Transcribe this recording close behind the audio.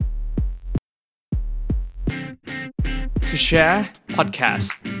To share podcast.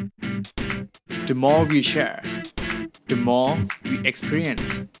 The more we share, the more we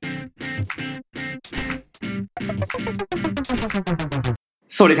experience.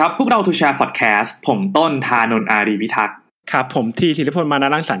 สวัสดีครับพวกเรา To Share Podcast ผมต้นธานนท์อารีพิทักษ์ครับผมทีธีรพลมานะ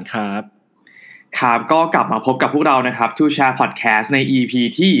รังสรรค์ครับครับก็กลับมาพบกับพวกเรานะครับ To Share Podcast ใน EP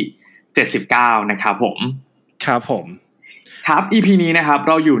ที่79นะครับผมครับผมครับ EP นี้นะครับเ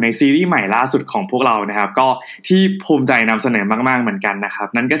ราอยู่ในซีรีส์ใหม่ล่าสุดของพวกเรานะครับก็ที่ภูมิใจนำเสนอมากๆเหมือนกันนะครับ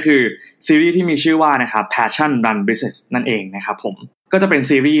นั่นก็คือซีรีส์ที่มีชื่อว่านะครับ Passion Run Business นั่นเองนะครับผมก็จะเป็น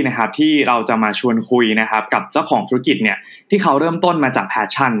ซีรีส์นะครับที่เราจะมาชวนคุยนะครับกับเจ้าของธุรกิจเนี่ยที่เขาเริ่มต้นมาจาก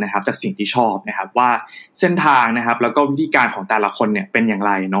passion นะครับจากสิ่งที่ชอบนะครับว่าเส้นทางนะครับแล้วก็วิธีการของแต่ละคนเนี่ยเป็นอย่างไ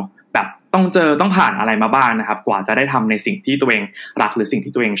รเนาะแบบต้องผ่านอะไรมาบ้างนะครับกว่าจะได้ทำในสิ่งที่ตัวเองรักหรือสิ่ง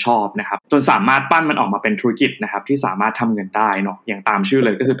ที่ตัวเองชอบนะครับจนสามารถปั้นมันออกมาเป็นธุรกิจนะครับที่สามารถทำเงินได้เนาะอย่างตามชื่อเล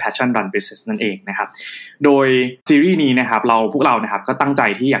ยก็คือ Passion Run Business นั่นเองนะครับโดยซีรีส์นี้นะครับพวกเรานะครับก็ตั้งใจ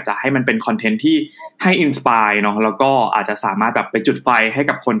ที่อยากจะให้มันเป็นคอนเทนต์ที่ให้อินสไปร์เนาะแล้วก็อาจจะสามารถแบบไปจุดไฟให้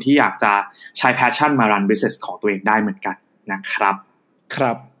กับคนที่อยากจะใช้ Passion มา Run Business ของตัวเองได้เหมือนกันนะครับค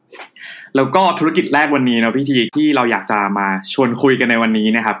รับแล้วก็ธุรกิจแรกวันนี้นะพี่ทีที่เราอยากจะมาชวนคุยกันในวันนี้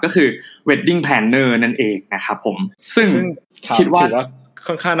นะครับก็คือ Wedding Planner นั่นเองนะครับผมซึ่งคิดว่า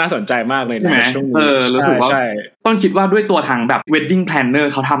ค่อนข้างน่าสนใจมากเลยนะช่วงนี้รู้สึกว่าต้นคิดว่าด้วยตัวทางแบบ Wedding Planner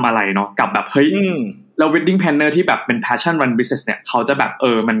เขาทำอะไรเนาะกับแบบเฮ้ยแล้ว Wedding Planner ที่แบบเป็น Passion Run Business เนี่ยเขาจะแบบ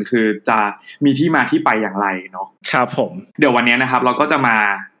มันคือจะมีที่มาที่ไปอย่างไรเนาะครับผมเดี๋ยววันนี้นะครับเราก็จะมา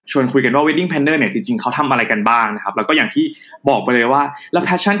ชวนคุยกันว่า Wedding Planner เนี่ยจริงๆเขาทำอะไรกันบ้างนะครับแล้วก็อย่างที่บอกไปเลยว่าแล้ว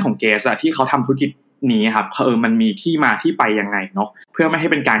passion ของเกสที่เขาทำธุรกิจนี้ครับมันมีที่มาที่ไปยังไงเนาะเพื่อไม่ให้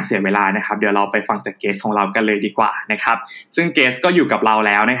เป็นการเสียเวลานะครับเดี๋ยวเราไปฟังจากเกสของเรากันเลยดีกว่านะครับซึ่งเกสก็อยู่กับเราแ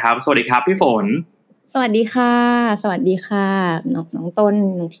ล้วนะครับสวัสดีครับพี่ฝนสวัสดีค่ะสวัสดีค่ะน้องต้น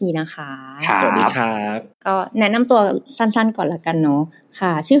น้องทีนะคะสวัสดีครับก็แนะนำตัวสั้นๆก่อนละกันเนาะค่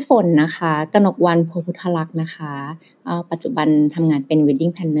ะชื่อฝนนะคะกนกวรรณ โพพุทธลักษณ์นะคะปัจจุบันทำงานเป็น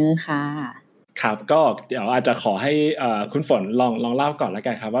Wedding Planner ค่ะครับก็เดี๋ยวอาจจะขอให้คุณฝนลองเล่าก่อนละ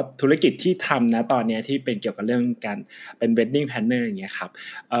กันครับว่าธุรกิจที่ทำนะตอนนี้ที่เป็นเกี่ยวกับเรื่องการเป็น Wedding Planner อย่างเงี้ยครับ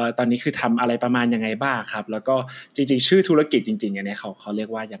ตอนนี้คือทำอะไรประมาณยังไงบ้างครับแล้วก็จริงๆชื่อธุรกิจจริงๆอันนี้เขาเรียก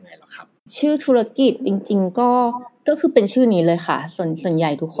ว่ายังไงหรอครับชื่อธุรกิจจริงๆก็คือเป็นชื่อนี้เลยค่ะส่วนให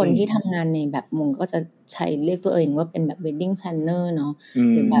ญ่ทุกคนที่ทำงานในแบบมุงก็จะใช้เรียกตัวเองว่าเป็นแบบ Wedding Planner เนาะ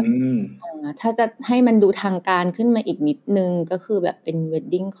หรือแบบถ้าจะให้มันดูทางการขึ้นมาอีกนิดนึงก็คือแบบเป็น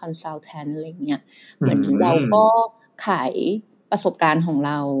Wedding Consultant อะไรเงี้ยเหมือนเราก็ขายประสบการณ์ของเ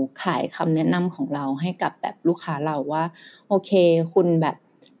ราขายคำแนะนำของเราให้กับแบบลูกค้าเราว่าโอเคคุณแบบ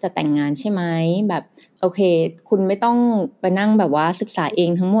จะแต่งงานใช่ไหมแบบโอเคคุณไม่ต้องไปนั่งแบบว่าศึกษาเอง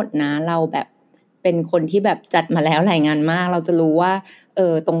ทั้งหมดนะเราแบบเป็นคนที่แบบจัดมาแล้วหลายงานมากเราจะรู้ว่า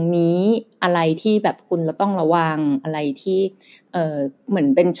ตรงนี้อะไรที่แบบคุณเราต้องระวังอะไรที่เหมือน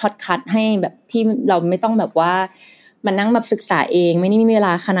เป็นช็อตคัทให้แบบที่เราไม่ต้องแบบว่ามานั่งแบบศึกษาเองไม่ได้มีเวล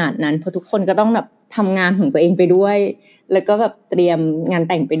าขนาดนั้นเพราะทุกคนก็ต้องแบบทำงานของตัวเองไปด้วยแล้วก็แบบเตรียมงาน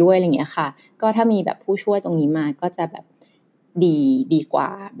แต่งไปด้วยอะไรอย่างเงี้ยค่ะก็ถ้ามีแบบผู้ช่วยตรงนี้มาก็จะแบบดีกว่า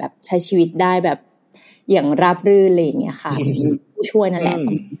แบบใช้ชีวิตได้แบบอย่างราบรื่นอะไรอย่างเงี้ยค่ะมีผู้ช่วยนั่นแหละ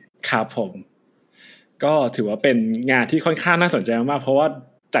ครับผมก็ถือว่าเป็นงานที่ค่อนข้างน่าสนใจมากเพราะว่า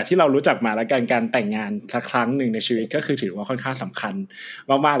จากที่เรารู้จักมาแล้วการแต่งงานสักครั้งหนึ่งในชีวิตก็คือถือว่าค่อนข้างสำคัญ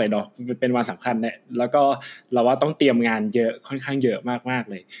มากๆเลยเนาะเป็นวันสำคัญเนี่ยแล้วก็เราว่าต้องเตรียมงานเยอะค่อนข้างเยอะมากๆ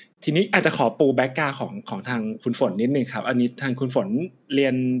เลยทีนี้อาจจะขอปูแบ็คกราวด์ของทางคุณฝนนิดนึงครับอันนี้ทางคุณฝนเรีย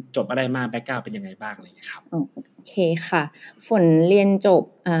นจบอะไรมาแบ็คกราวด์เป็นยังไงบ้างอะไรอย่างเงี้ยครับโอเคค่ะฝนเรียนจบ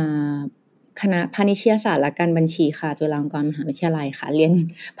คณะพาณิชยศาสตร์และการบัญชีค่ะจุฬาลงกรณ์มหาวิทยาลัยค่ะเรียน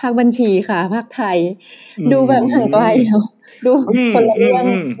ภาคบัญชีค่ะภาคไทยดูแบบห่างไกลเนาะดูคนละเรื่อง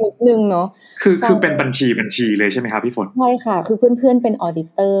นิดนึงเนาะคือเป็นบัญชีเลยใช่ไหมครับพี่ฝนใช่ค่ะคือเพื่อนๆเป็นออดิ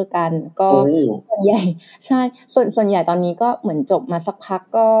เตอร์กันก็ส่วนใหญ่ใช่ส่วนใหญ่ตอนนี้ก็เหมือนจบมาสักพัก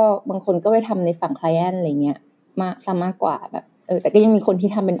ก็บางคนก็ไปทำในฝั่ง client อะไรเงี้ยมากกว่าแบบแต่ก็ยังมีคนที่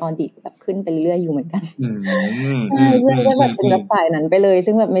ทำเป็นออดิตแบบขึ้นไปเรื่อยอยู่เหมือนกันใช่เพื่อนก็แบบเป็นแบบฝ่ายนั้นไปเลย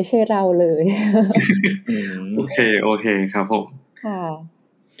ซึ่งแบบไม่ใช่เราเลยโอเคครับผมค่ะ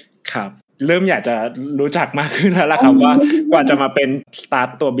ครับเริ่มอยากจะรู้จักมากขึ้นแล้วล่ะครับว่ากว่าจะมาเป็นสตาร์ท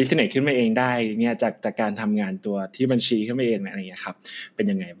ตัว business ขึ้นมาเองได้เนี่ยจากการทำงานตัวที่บัญชีขึ้นมาเองอะไรอย่างเงี้ยครับเป็น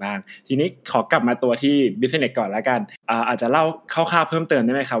ยังไงบ้างทีนี้ขอกลับมาตัวที่ business ก่อนละกันอาจจะเล่าคร่าวๆเพิ่มเติมไ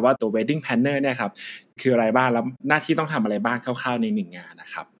ด้ไหมครับว่าตัว wedding planner เนี่ยครับคืออะไรบ้างแล้วหน้าที่ต้องทำอะไรบ้างคร่าวๆใน1งานนะ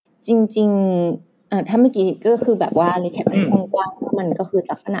ครับจริงๆถ้าเมื่อกี้ก็คือแบบว่ารีแคปให้กว้างๆมันก็คือ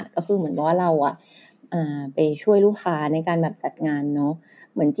ลักษณะก็คือเหมือนว่าเราไปช่วยลูกค้าในการแบบจัดงานเนาะ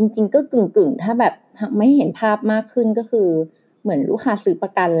เหมือนจริงๆก็กึ่งๆถ้าแบบไม่เห็นภาพมากขึ้นก็คือ เหมือนลูกค้าซื้อปร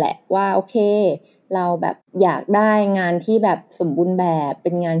ะกันแหละว่าโอเคเราแบบอยากได้งานที่แบบสมบูรณ์แบบเป็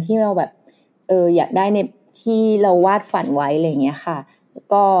นงานที่เราแบบอยากได้ในที่เราวาดฝันไว้อะไรอย่างเงี้ยค่ะแล้ว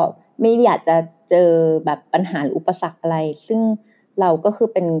ก็ไม่อยากจะเจอแบบปัญหาหรืออุปสรรคอะไรซึ่งเราก็คือ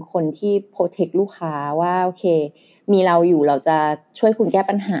เป็นคนที่โปรเทคลูกค้าว่าโอเคมีเราอยู่เราจะช่วยคุณแก้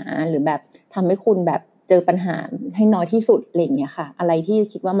ปัญหาหรือแบบทำให้คุณแบบเจอปัญหาให้น้อยที่สุดอะไรอย่างเงี้ยค่ะอะไรที่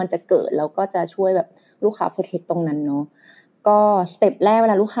คิดว่ามันจะเกิดเราก็จะช่วยแบบลูกค้าโปรเทคตรงนั้นเนาะก็สเต็ปแรกเว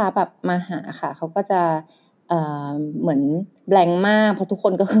ลาลูกค้าแบบมาหาค่ะเขาก็จะเหมือนแบงค์มากเพราะทุกค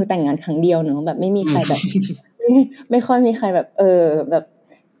นก็คือแต่งงานครั้งเดียวเนอะแบบไม่มีใครแบบ ไม่ค่อยมีใครแบบแบบ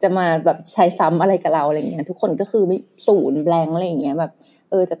จะมาแบบใช้ซ้ำอะไรกับเราอะไรเงี้ยทุกคนก็คือศูนย์แบงค์อะไรอย่างเงี้ยแบบ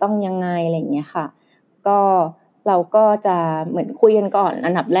จะต้องยังไงอะไรอย่างเงี้ยค่ะก็เราก็จะเหมือนคุยกันก่อน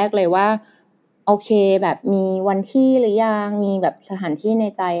อันดับแรกเลยว่าโอเคแบบมีวันที่หรือยังมีแบบสถานที่ใน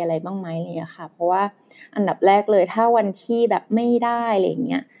ใจอะไรบ้างไหมอะไรอย่างเงี้ยค่ะเพราะว่าอันดับแรกเลยถ้าวันที่แบบไม่ได้อะไรอย่างเ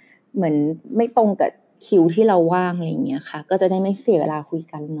งี้ยเหมือนไม่ตรงกับคิวที่เราว่างอะไรอย่างเงี้ยค่ะก็จะได้ไม่เสียเวลาคุย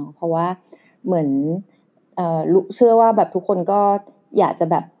กันเนาะเพราะว่าเหมือนเชื่อว่าแบบทุกคนก็อยากจะ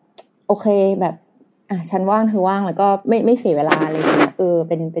แบบโอเคแบบฉันว่างเธอว่างแล้วก็ไม่เสียเวลาอะไรอย่างเงี้ย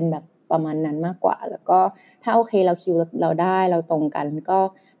เป็นแบบประมาณนั้นมากกว่าแล้วก็ถ้าโอเคเราคิวเราได้เราตรงกันก็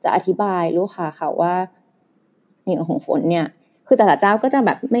จะอธิบายลูกค้าค่ะว่าอย่างของฝนเนี่ยคือแต่ละเจ้าก็จะแ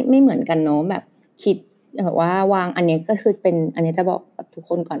บบไม่เหมือนกันเนาะแบบคิดแบบว่าวางอันนี้ก็คือเป็นอันนี้จะบอกกับทุก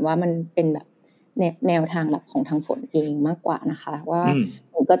คนก่อนว่ามันเป็นแบบแนวทางแบบของทางฝนเองมากกว่านะคะว่า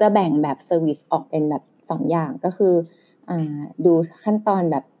ผมก็จะแบ่งแบบเซอร์วิสออกเป็นแบบ2อย่างก็คือดูขั้นตอน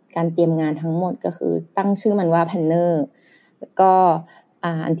แบบการเตรียมงานทั้งหมดก็คือตั้งชื่อมันว่าแพลนเนอร์แล้วก็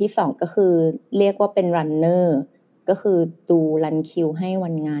อันที่2ก็คือเรียกว่าเป็นรันเนอร์ก็คือดูรันคิวให้วั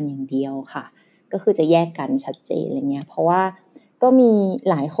นงานอย่างเดียวค่ะก็คือจะแยกกันชัดเจนอะไรเงี้ยเพราะว่าก็มี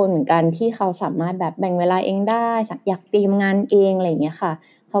หลายคนเหมือนกันที่เขาสามารถแบบแบ่งเวลาเองได้อยากเตรียมงานเองอะไรเงี้ยค่ะ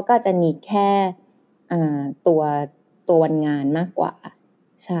เขาก็จะมีแค่ตัววันงานมากกว่า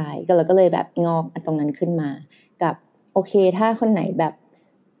ใช่ก็เลยแบบงอกตรงนั้นขึ้นมากับโอเคถ้าคนไหนแบบ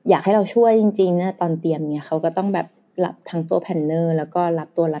อยากให้เราช่วยจริงๆนะตอนเตรียมเนี่ยเขาก็ต้องแบบรับทั้งตัวแพลนเนอร์แล้วก็รับ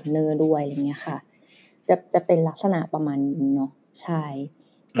ตัวรันเนอร์ด้วยอะไรเงี้ยค่ะจะเป็นลักษณะประมาณนี้เนาะใช่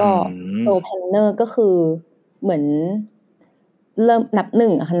ก็ตัวแพลนเนอร์ก็คือเหมือนเริ่มนับ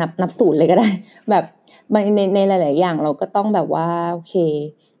1อะค่ะนับ0เลยก็ได้แบบในหลายๆอย่างเราก็ต้องแบบว่าโอเค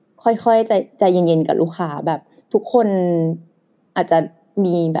ค่อยๆใจเย็นๆกับลูกค้าแบบทุกคนอาจจะ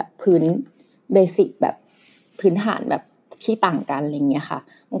มีแบบพื้นเบสิกแบบพื้นฐานแบบที่ต่างกันอะไรเงี้ยค่ะ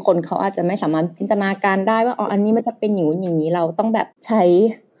บางคนเขาอาจจะไม่สามารถจินตนาการได้ว่าอันนี้มันจะเป็นอย่างนี้เราต้องแบบใช้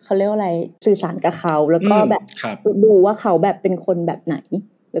เขาเรียกว่าอะไรสื่อสารกับเขาแล้วก็แบบดูว่าเขาแบบเป็นคนแบบไหน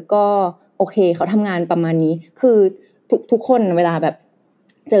แล้วก็โอเคเขาทำงานประมาณนี้คือทุกคนเวลาแบบ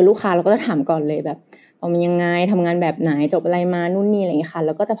เจอลูกค้าเราก็จะถามก่อนเลยแบบมันยังไงทำงานแบบไหนจบอะไรมานู่นนี่อะไรอย่างเงี้ยค่ะแ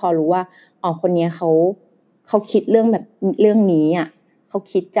ล้วก็จะพอรู้ว่าคนนี้เขาคิดเรื่องแบบเรื่องนี้อ่ะเขา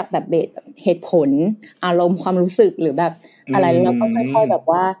คิดจากแบบเบสแบบเหตุผลอารมณ์ความรู้สึกหรือแบบอะไรแล้วก็ค่อยๆแบบ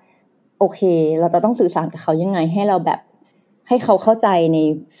ว่าโอเคเราจะต้องสื่อสารกับเขายังไงให้เราแบบให้เขาเข้าใจใน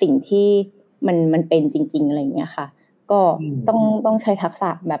สิ่งที่มันเป็นจริงๆอะไรอย่างเงี้ยค่ะก็ต้องใช้ทักษ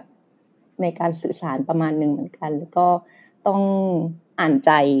ะแบบในการสื่อสารประมาณนึงเหมือนกันแล้วก็ต้องอ่านใ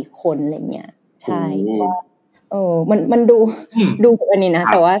จคนอะไรเงี้ยใช่ว่ามันดูอันนี้นะ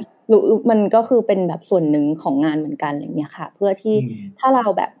แต่ว่ามันก็คือเป็นแบบส่วนหนึ่งของงานเหมือนกันอะไรเงี้ยค่ะเพื่อที่ถ้าเรา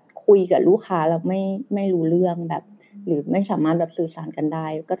แบบคุยกับลูกค้าแล้วไม่รู้เรื่องแบบหรือไม่สามารถแบบสื่อสารกันได้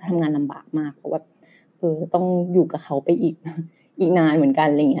ก็จะทำงานลำบากมากเพราะว่าต้องอยู่กับเขาไปอีกนานเหมือนกัน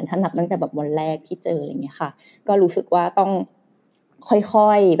อะไรเงี้ยถ้านับตั้งแต่แบบวันแรกที่เจออะไรเงี้ยค่ะก็รู้สึกว่าต้องค่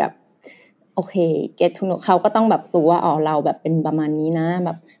อยๆแบบโอเค get to know เขาก็ต้องแบบรู้ว่าเราแบบเป็นประมาณนี้นะแบ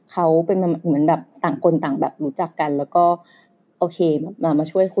บเขาเป็นเหมือนแบบต่างคนต่างแบบรู้จักกันแล้วก็โอเคมา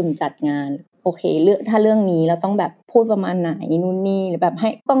ช่วยคุณจัดงานโอเคถ้าเรื่องนี้เราต้องแบบพูดประมาณไหนนู่นนี่หรือแบบ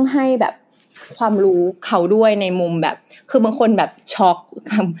ต้องให้แบบความรู้เขาด้วยในมุมแบบคือบางคนแบบช็อก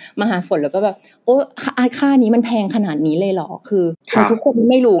มาหาฝนแล้วก็แบบโอ้ค่านี้มันแพงขนาดนี้เลยเหรอคือทุกคน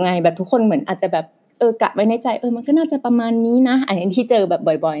ไม่รู้ไงแบบทุกคนเหมือนอาจจะแบบกะไว้ในใจมันก็น่าจะประมาณนี้นะอันนี้ที่เจอแบบ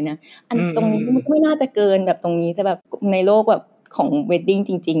บ่อยๆนะอันตรงนี้มันก็ไม่น่าจะเกินแบบตรงนี้แต่แบบในโลกแบบของเวดดิ้ง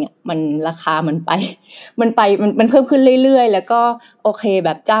จริงๆอ่ะมันราคามันเพิ่มขึ้นเรื่อยๆแล้วก็โอเคแบ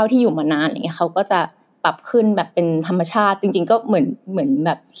บเจ้าที่อยู่มานานอย่างเงี้ยเขาก็จะปรับขึ้นแบบเป็นธรรมชาติจริงๆก็เหมือนแ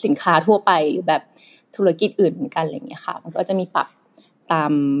บบสินค้าทั่วไปหรือแบบธุรกิจอื่นเหมือนกันอะไรอย่างเงี้ยค่ะมันก็จะมีปรับตา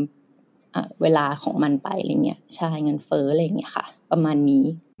มเวลาของมันไปอะไรเงี้ยใช่เงินเฟ้ออะไรอย่างเงี้ยค่ะประมาณนี้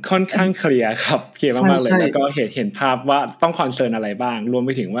ค่อนข้างเคลียร์ครับเคลียร์มากๆเลยแล้วก็เห็นภาพว่าต้องคอนเซิร์นอะไรบ้างรวมไป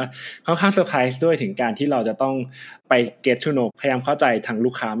ถึงว่าค่อนข้างเซอร์ไพรส์ด้วยถึงการที่เราจะต้องไป get to know พยายามเข้าใจทางลู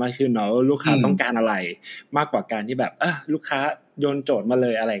กค้ามากขึ้นเนาะลูกค้าต้องการอะไรมากกว่าการที่แบบลูกค้า โยนโจทย์มาเล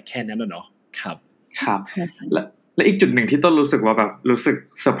ยอะไรแค่นั้นเนาะครับและอีกจุดหนึ่งที่ต้นรู้สึกว่าแบบรู้สึก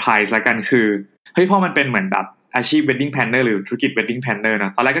เซอร์ไพรส์ละกันคือเฮ้ยพอมันเป็นเหมือนแบบอาชีพ wedding planner หรือธุรกิจ wedding planner น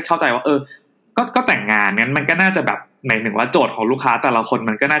ะตอนแรกก็เข้าใจว่าก็แต่งงานงั้นมันก็น่าจะแบบหมายถึงว่าโจทย์ของลูกค้าแต่ละคน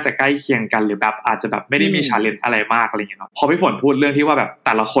มันก็น่าจะใกล้เคียงกันหรือแบบอาจจะแบบไม่ได้มี challenge อะไรมากอะไรอย่างเงี้ยเนาะพอพี่ฝนพูดเรื่องที่ว่าแบบแ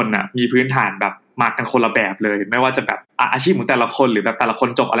ต่ละคนน่ะมีพื้นฐานแบบมากันคนละแบบเลยไม่ว่าจะแบบอาชีพของแต่ละคนหรือแบบแต่ละคน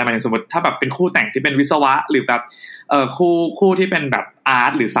จบอะไรมาอย่างสมมติถ้าแบบเป็นคู่แต่งที่เป็นวิศวะหรือแบบคู่ที่เป็นแบบอาร์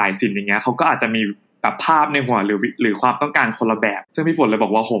ตหรือสายศิลป์อย่างเงี้ยเขาก็อาจจะมีแบบภาพในหัวหรือความต้องการคนละแบบซึ่งพี่ฝนเลยบอ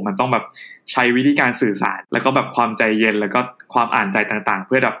กว่าโหมันต้องแบบใช้วิธีการสื่อสารแล้วก็แบบความใจเย็นแล้วก็ความอ่านใจต่างๆเ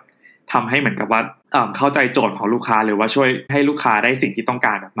พื่อแบบทำให้เหมือนกับว่าเข้าใจโจทย์ของลูกค้าหรือว่าช่วยให้ลูกค้าได้สิ่งที่ต้องก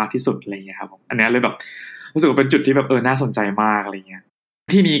ารแบบมากที่สุดอะไรอย่างเงี้ยครับอันนี้เลยแบบรู้สึกว่าเป็นจุดที่แบบน่าสนใจมากอะไรเงี้ย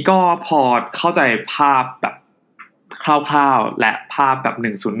ทีนี้ก็พอเข้าใจภาพแบบคร่าวๆและภาพแบบ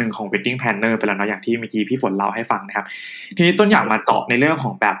101ของ wedding planner ไปแล้วเนาะอย่างที่เมื่อกี้พี่ฝนเล่าให้ฟังนะครับทีนี้ต้นอยากมาเจาะในเรื่องข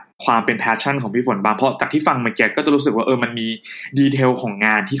องแบบความเป็น passion ของพี่ฝนบ้างเพราะจากที่ฟังเมื่อกี้ก็จะรู้สึกว่ามันมีดีเทลของง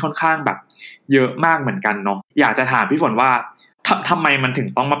านที่ค่อนข้างแบบเยอะมากเหมือนกันเนาะอยากจะถามพี่ฝนว่าทำไมมันถึง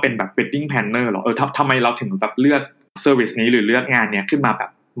ต้องมาเป็นแบบ wedding planner หรอทำไมเราถึงแบบเลือก service นี้หรือเลือกงานเนี้ยขึ้นมาแบบ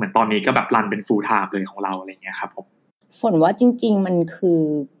เหมือนตอนนี้ก็แบบรันเป็น full time เลยของเราอะไรเงี้ยครับผมฝนว่าจริงๆมันคือ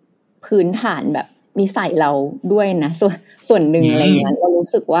พื้นฐานแบบนิสัยเราด้วยนะส่วนหนึ่งอะไรเงี้ยเรารู้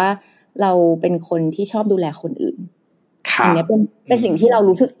สึกว่าเราเป็นคนที่ชอบดูแลคนอื่นอันนี้เป็นสิ่งที่เรา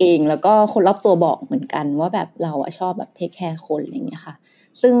รู้สึกเองแล้วก็คนรอบตัวบอกเหมือนกันว่าแบบเราอะชอบแบบเทคแคร์คนอะไรเงี้ยค่ะ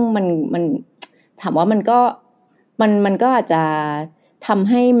ซึ่งมันถามว่ามันก็อาจจะทำ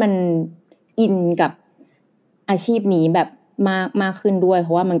ให้มันอินกับอาชีพนี้แบบมากขึ้นด้วยเพ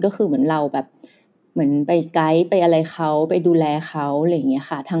ราะว่ามันก็คือเหมือนเราแบบเหมือนไปไกด์ไปอะไรเขาไปดูแลเขาอะไรอย่างเงี้ย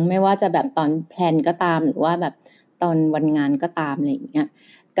ค่ะทั้งไม่ว่าจะแบบตอนแพลนก็ตามหรือว่าแบบตอนวันงานก็ตามอะไรอย่างเงี้ย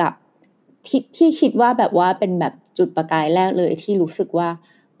กับที่คิดว่าแบบว่าเป็นแบบจุดประกายแรกเลยที่รู้สึกว่า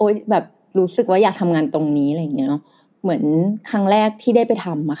โอ๊ยแบบรู้สึกว่าอยากทำงานตรงนี้อะไรอย่างเงี้ยเนาะเหมือนครั้งแรกที่ได้ไปท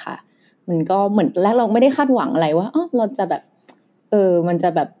ำอะค่ะมันก็เหมือนแรกเราไม่ได้คาดหวังอะไรว่าเราจะแบบมันจะ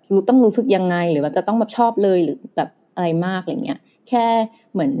แบบต้องรู้สึกยังไงหรือว่าจะต้องแบบชอบเลยหรือแบบอะไรมากอะไรเงี้ยแค่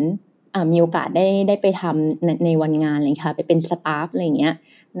เหมือนมีโอกาสได้ไปทำในวันงานอะไรค่ะไปเป็นสตาฟอะไรเงี้ย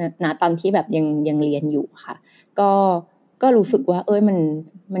นะตอนที่แบบยังเรียนอยู่ค่ะก็รู้สึกว่า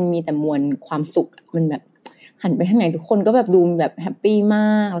มันมีแต่มวลความสุขมันแบบหันไปทางไหนทุกคนก็แบบดูแบบแฮปปี้ม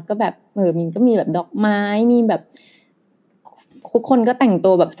ากแล้วก็แบบมันก็มีแบบดอกไม้มีแบบทุกคนก็แต่งตั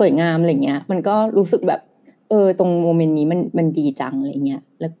วแบบสวยงามอะไรเงี้ยมันก็รู้สึกแบบตรงโมเมนต์นี้มันดีจังอะไรเงี้ย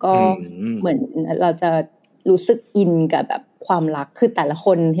แล้วก็เหมือนเราจะรู้สึกอินกับแบบความรักคือแต่ละค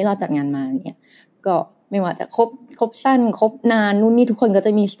นที่เราจัดงานมาเนี่ยก็ไม่ว่าจะคบสั้นคบนานนู่นนี่ทุกคนก็จ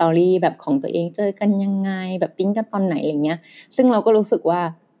ะมีสตอรี่แบบของตัวเองเจอกันยังไงแบบปิ๊งกันตอนไหนอะไรเงี้ยซึ่งเราก็รู้สึกว่า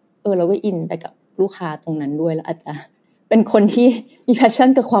เราก็อินไปกับลูกค้าตรงนั้นด้วยแล้วอาจจะเป็นคนที่มีแพชชั่น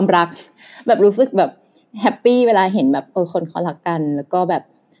กับความรักแบบรู้สึกแบบแฮปปี้เวลาเห็นแบบคนเขารักกันแล้วก็แบบ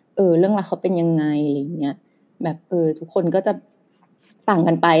เรื่องราวเขาเป็นยังไงอะไรเงี้ยแบบทุกคนก็จะต่าง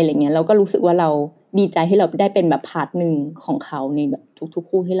กันไปอะไรเงี้ยเราก็รู้สึกว่าเราดีใจที่เราได้เป็นแบบพาร์ทนึงของเขาในแบบทุกๆ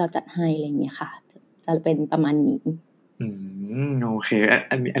คู่ที่เราจัดให้อะไรเงี้ยค่ะจะเป็นประมาณนี้โอเค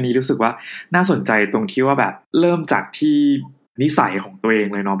อันนี้รู้สึกว่าน่าสนใจตรงที่ว่าแบบเริ่มจากที่นิสัยของตัวเอง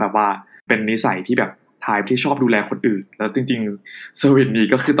เลยเนาะแบบว่าเป็นนิสัยที่แบบทายที่ชอบดูแลคนอื่นแล้วจริงๆเซอร์วิสนี้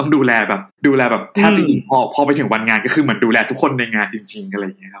ก็คือต้องดูแลแบบแทบจริงๆพอไปถึงวันงานก็คือเหมือนดูแลทุกคนในงานจริงๆอะไรอ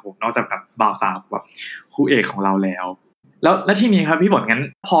ย่างเงี้ยครับผมนอกจากแบบบ่าวสาวแบบคู่เอกของเราแล้วที่นี้ครับพี่ฝนงั้น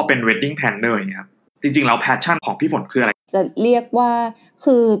พอเป็น wedding planner อย่างเงี้ยครับจริงๆแล้วแพชชั่นของพี่ฝนคืออะไรจะเรียกว่า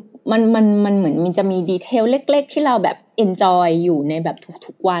คือมันเหมือนมันจะมีดีเทลเล็กๆที่เราแบบ enjoy อยู่ในแบบ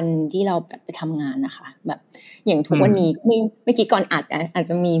ทุกๆวันที่เราแบบไปทำงานนะคะแบบอย่างทุกวันนี้เมื่อกี้ก่อนอาจ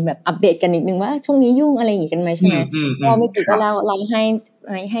จะมีแบบอัปเดตกันนิดนึงว่าช่วงนี้ยุ่งอะไรอย่างงี้กันไหมใช่ไหมเพราะเมื่อกี้ก็เราใ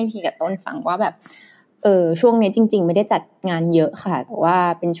ห้ทีกับต้นฟังว่าแบบช่วงนี้จริงๆไม่ได้จัดงานเยอะค่ะแต่ว่า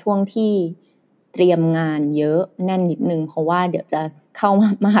เป็นช่วงที่เตรียมงานเยอะแน่นนิดนึงเพราะว่าเดี๋ยวจะเข้า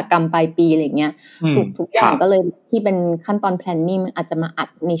มหกรรมปลายปีอะไรเงี้ยทุกอย่างก็เลยที่เป็นขั้นตอน planning อาจจะมาอัด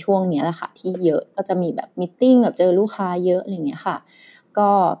ในช่วงนี้แหละค่ะที่เยอะก็จะมีแบบมีตติ้งแบบเจอลูกค้าเยอะอะไรเงี้ยค่ะก็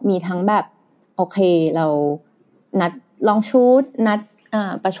มีทั้งแบบโอเคเรานัดลองชุดนัด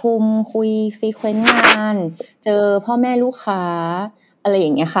ประชุมคุยซีเควนซ์งานเจอพ่อแม่ลูกค้าอะไรอย่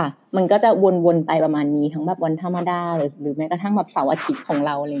างเงี้ยค่ะมันก็จะวนๆไปประมาณนี้ทั้งแบบวันธรรมดาหรือแม้กระทั่งแบบเสาร์อาทิตย์ของเ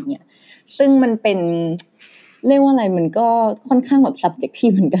ราอะไรเงี้ยซึ่งมันเป็นเรียกว่าอะไรมันก็ค่อนข้างแบบ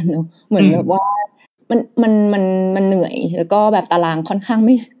subjective เหมือนกันเนาะเหมือนแบบว่ามันเหนื่อยแล้วก็แบบตารางค่อนข้าง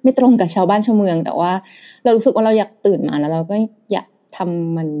ไม่ตรงกับชาวบ้านชาวเมืองแต่ว่าเรารู้สึกว่าเราอยากตื่นมาแล้วเราก็อยากท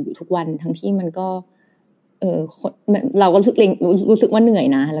ำมันอยู่ทุกวันทั้งที่มันก็เราก็รู้สึกว่าเหนื่อย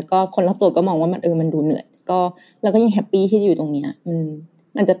นะแล้วก็คนรอบตัวก็มองว่ามันดูเหนื่อย ก็เราก็ยังแฮปปี้ที่จะอยู่ตรงเนี้ย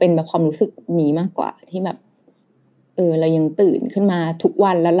มันจะเป็นแบบความรู้สึกนี้มากกว่าที่แบบเรายังตื่นขึ้นมาทุก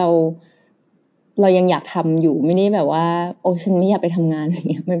วันแล้วเรายังอยากทำอยู่ไม่ได้แบบว่าโอ้ฉันไม่อยากไปทำงานอะไร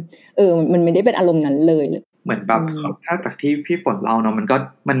เงี้ยมันไม่ได้เป็นอารมณ์นั้นเลยเหมือนแบบถ้าจากที่พี่ฝนเล่าเนาะ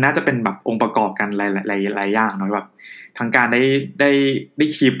มันน่าจะเป็นแบบองค์ประกอบกันหลายอย่างเนาะแบบทั้งการได้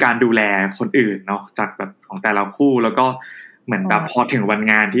คีปการดูแลคนอื่นเนาะจากแบบของแต่ละคู่แล้วก็เหมือนแบบพอถึงวัน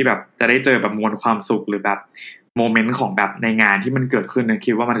งานที่แบบจะได้เจอแบบมวลความสุขหรือแบบโมเมนต์ของแบบในงานที่มันเกิดขึ้นเนี่ย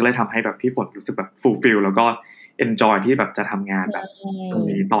คิดว่ามันก็เลยทำให้แบบพี่ฝนรู้สึกแบบฟูลฟิลแล้วก็enjoy ที่แบบจะทำงานแบบตรง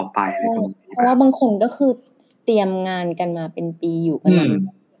นี้ต่อไปอะไรตรงนี้เพราะว่าบางคนก็คือเตรียมงานกันมาเป็นปีอยู่กันมา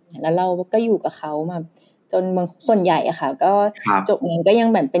แล้วเราก็อยู่กับเขามาจนบางส่วนใหญ่อะค่ะก็จบงานก็ยัง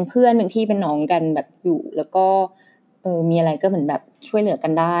แบบเป็นเพื่อนเป็นพี่เป็นน้องกันแบบอยู่แล้วก็มีอะไรก็เหมือนแบบช่วยเหลือกั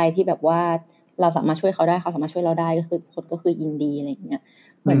นได้ที่แบบว่าเราสามารถช่วยเขาได้เขาสามารถช่วยเราได้ก็คือคนก็คือยินดีอะไรอย่างเงี้ย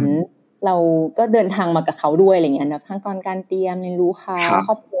เหมือนเราก็เดินทางมากับเขาด้วยอะไรเงี้ยแบบทั้งตอนการเตรียมเรียนรู้เขาค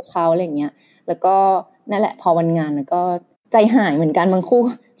รอบครัวเขาอะไรอย่างเงี้ยแล้วก็นั่นแหละพอวันงานแล้วก็ใจหายเหมือนกันบางคู่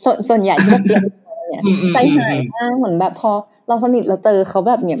ส่วนใหญ่ที่แบบเตรียมเนี่ยใจหายมากเหมือนแบบพอเราสนิทเราเจอเขา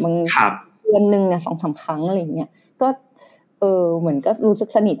แบบเนี่ยบางเดือนนึงเนี่ย 2-3 ครั้งอะไรอย่างเงี้ยก็เหมือนก็รู้สึก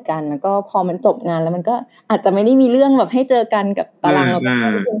สนิทกันแล้วก็พอมันจบงานแล้วมันก็อาจจะไม่ได้มีเรื่องแบบให้เจอกันกับตารางเราก็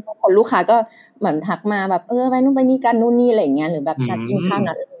คนลูกค้าก็เหมือนทักมาแบบไปนู่นไปนี่กันนู่นนี่อะไรอย่างเงี้ยหรือแบบนัดกินข้าว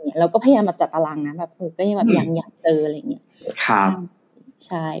นัดอะไรอย่างเงี้ยเราก็พยายามแบบจัดตารางนะแบบก็ยังแบบอยากเจออะไรอย่างเงี้ยใ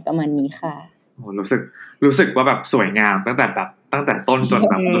ช่ประมาณนี้ค่ะโอ้รู้สึกว่าแบบสวยงามตั้งแต่ต้นจน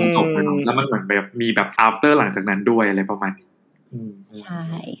แบบจบเลยแล้วมันเหมือนแบบมีแบบ after หลังจากนั้นด้วยอะไรประมาณนี้ใช่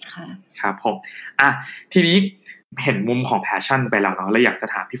ค่ะครับผมทีนี้เห็นมุมของ passion ไปแล้วเนาะแล้วอยากจะ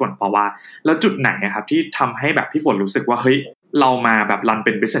ถามพี่ฝนเพราะว่าแล้วจุดไหนนะครับที่ทำให้แบบพี่ฝนรู้สึกว่าเฮ้ยเรามาแบบรันเ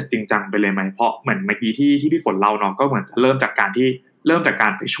ป็น business จริงจังไปเลยไหมเพราะเหมือนเมื่อกี้ที่พี่ฝนเล่าเนาะก็เหมือนจะเริ่มจากกา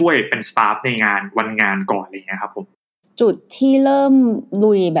รไปช่วยเป็น staff ในงานวันงานก่อนอะไรอย่างเงี้ยครับผมจุดที่เริ่ม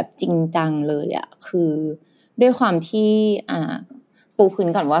ลุยแบบจริงจังเลยอ่ะคือด้วยความที่ปูพื้น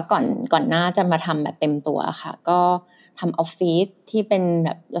ก่อนว่าก่อนหน้าจะมาทำแบบเต็มตัวค่ะก็ทำออฟฟิศที่เป็นแบ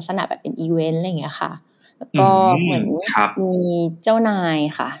บลักษณะแบบเป็นอีเวนต์อะไรอย่างเงี้ยค่ะแล้วก็เหมือนมีเจ้านาย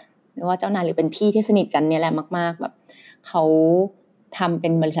ค่ะไม่ว่าเจ้านายหรือเป็นพี่ที่สนิทกันเนี่ยแหละมากๆแบบเขาทำเป็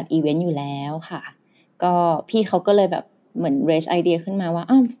นบริษัทอีเวนต์อยู่แล้วค่ะก็พี่เขาก็เลยแบบเหมือน raise ไอเดียขึ้นมาว่า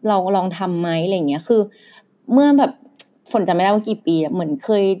เราลองทำไหมอะไรอย่างเงี้ยคือเมื่อแบบฝนจำไม่ได้ว่ากี่ปีเหมือนเค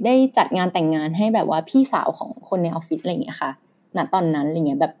ยได้จัดงานแต่งงานให้แบบว่าพี่สาวของคนในออฟฟิศอะไรอย่างเงี้ยค่ะณตอนนั้นอะไรเ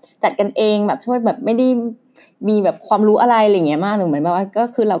งี้ยแบบจัดกันเองแบบช่วยแบบไม่ได้มีแบบความรู้อะไรอะไรเงี้ยมากหรือเหมือนแบบว่าก็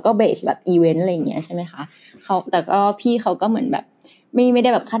คือเราก็เบสแบบอีเวนต์อะไรอย่างเงี้ยใช่ไหมคะแต่ก็พี่เขาก็เหมือนแบบไม่ได้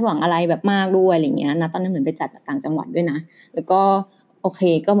แบบคาดหวังอะไรแบบมากด้วยอะไรเงี้ยณตอนนั้นเหมือนไปจัดแบบต่างจังหวัดด้วยนะแล้วก็โอเค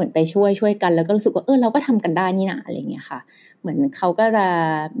ก็เหมือนไปช่วยกันแล้วก็รู้สึกว่าเราก็ทำกันได้นี่นะอะไรเงี้ยค่ะเหมือนเขาก็จะ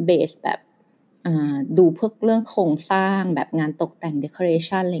เบสแบบดูพวกเรื่องโครงสร้างแบบงานตกแต่ง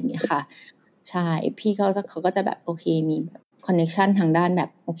decoration อะไรอย่างเงี้ยค่ะใช่พี่เขาก็จะแบบโอเคมีแบบคอนเนคชั่นทางด้านแบบ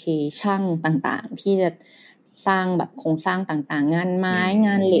โอเคช่างต่างๆที่จะสร้างแบบโครงสร้างต่างๆงานไม้ง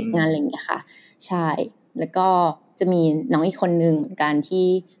านเหล็กงานอะไรอย่างเงี้ยค่ะใช่แล้วก็จะมีน้องอีกคนนึงเหมือนกันที่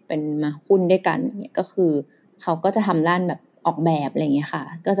เป็นมาหุ้นด้วยกันเนี่ยก็คือเขาก็จะทำด้านแบบออกแบบอะไรอย่างเงี้ยค่ะ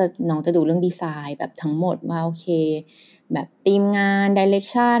ก็จะน้องจะดูเรื่องดีไซน์แบบทั้งหมดว่าโอเคแบบธีมงาน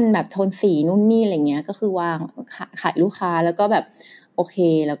direction แบบโทนสีนู่นนี่อะไรเงี้ยก็คือวางขายลูกค้าแล้วก็แบบโอเค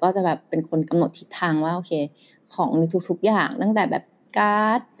แล้วก็จะแบบเป็นคนกำหนดทิศทางว่าโอเคของในทุกๆอย่างตั้งแต่แบบกา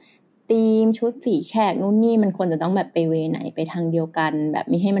ร์ดธีมชุดสีแขกนู่นนี่มันควรจะต้องแบบไปเวไหนไปทางเดียวกันแบบ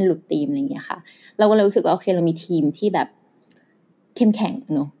ไม่ให้มันหลุดธีมอะไรเงี้ยค่ะเราก็เลยรู้สึกว่าโอเคเรามีทีมที่แบบเข้มแข็ง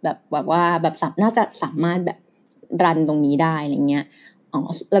เนอะแบบว่าแบบน่าจะสามารถแบบรันตรงนี้ได้อะไรเงี้ย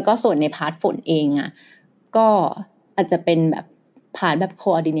แล้วก็ส่วนในพาร์ทฝนเองอ่ะก็อาจจะเป็นแบบพาร์ทแบบ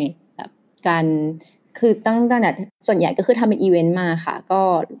coordinate แบบการคือตั้งแต่ส่วนใหญ่ก็คือทำเป็นอีเวนต์มาค่ะก็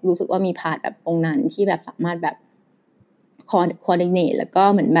รู้สึกว่ามีพาร์ทแบบตรงนั้นที่แบบสามารถแบบ coordinate แล้วก็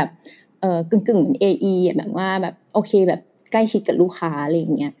เหมือนแบบกึ่งเหมือน AE แบบว่าแบบโอเคแบบใกล้ชิดกับลูกค้าอะไรอย่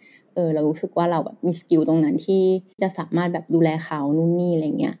างเงี้ยเรารู้สึกว่าเราแบบมีสกิลตรงนั้นที่จะสามารถแบบดูแลเขานู่นนี่อะไร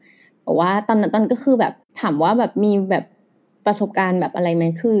เงี้ยแต่ว่าตอนนั้นก็คือแบบถามว่าแบบมีแบบประสบการณ์แบบอะไรไหม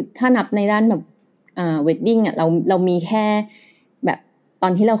คือถ้านับในด้านแบบเวดดิ้งเรามีแค่แบบตอ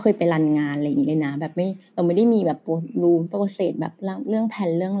นที่เราเคยไปรันงานอะไรอย่างเงี้ยเลยนะแบบเราไม่ได้มีแบบรู้โปรเซสแบบเรื่องแผน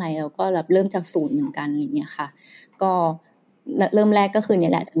เรื่องอะไรเราก็แบบเริ่มจากศูนย์เหมือนกันอะไรเงี้ยค่ะก็เริ่มแรกก็คือเนี่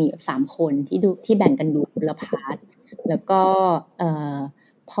ยแหละจะมีแบบ3คนที่แบ่งกันดูละพาร์ทแล้วก็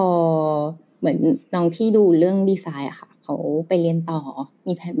พอเหมือนน้องที่ดูเรื่องดีไซน์อะค่ะเขาไปเรียนต่อ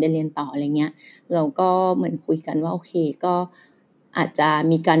มีแผนไปเรียนต่ออะไรเงี้ยเราก็เหมือนคุยกันว่าโอเคก็อาจจะ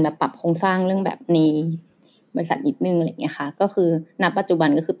มีการแบบปรับโครงสร้างเรื่องแบบ บริษัทนิดนึงอะไรอย่างเงี้ยค่ะก็คือณปัจจุบัน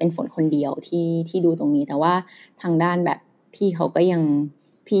ก็คือเป็นฝนคนเดียวที่ดูตรงนี้แต่ว่าทางด้านแบบพี่เขาก็ยัง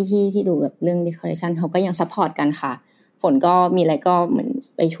พี่ที่ดูแบบเรื่อง decoration เขาก็ยังซัพพอร์ตกันค่ะฝนก็มีอะไรก็เหมือน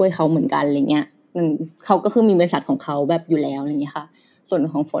ไปช่วยเขาเหมือนกันอะไรเงี้ยเขาก็คือมีบริษัทของเขาแบบอยู่แล้วอะไรเงี้ยค่ะส่วน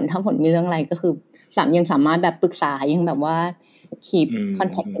ของฝนถ้าฝนมีเรื่องอะไรก็คือยังสามารถแบบปรึกษายังแบบว่า keep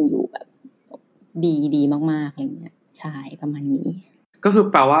contact กันอยู่แบบดีมากๆอะไรเงี้ยใช่ประมาณนี้ก็คือ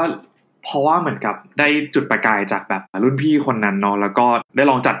แปลว่าเพราะว่าเหมือนกับได้จุดประกายจากแบบรุ่นพี่คนนั้นเนาะแล้วก็ได้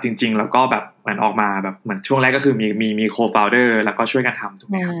ลองจัดจริงๆแล้วก็แบบเหมือนออกมาแบบเหมือนช่วงแรกก็คือมีโคฟาวเดอร์แล้วก็ช่วยกันทำถูก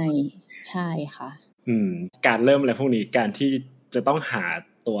ไหมครับใช่ค่ะการเริ่มอะไรพวกนี้การที่จะต้องหา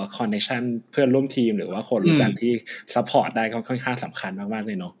ตัวคอนเนคชั่นเพื่อนร่วมทีมหรือว่าคนรู้จักที่ซัพพอร์ตได้ก็ค่อนข้างสำคัญมากๆเ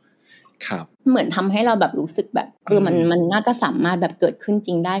ลยเนาะครับเหมือนทำให้เราแบบรู้สึกแบบมันน่าจะสามารถแบบเกิดขึ้นจ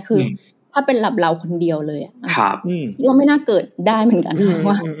ริงได้คือถ้าเป็นเราคนเดียวเลยอ่ะครับก็ไม่น่าเกิดได้เหมือนกัน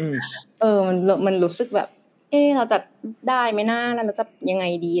ว่ามันรู้สึกแบบเราจะได้ไหมนะแล้วเราจะยังไง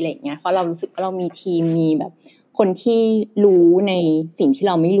ดีอะไรอย่างเงี้ยเพราะเรารู้สึกว่าเรามีทีมมีแบบคนที่รู้ในสิ่งที่เ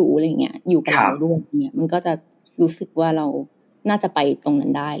ราไม่รู้อะไรเงี้ยอยู่กับเราด้วยอย่างเงี้ยมันก็จะรู้สึกว่าเราน่าจะไปตรงนั้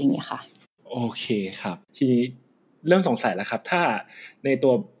นได้อะไรเงี้ยค่ะโอเคครับทีนี้เริ่มสงสัยแล้วครับถ้าในตั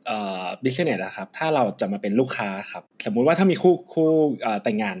วbusiness นะครับถ้าเราจะมาเป็นลูกค้าครับสมมุติว่าถ้ามีคู่แ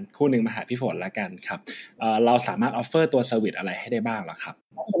ต่งงานคู่นึงมาหาพี่ฝนละกันครับเราสามารถออฟเฟอร์ตัวเซอร์วิสอะไรให้ได้บ้างล่ะครับ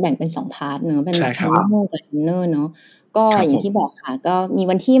จะแบ่งเป็น2พาร์ทเนอะเป็นแบบ planner กับ planner เนาะก็อย่างที่บอกค่ะก็มี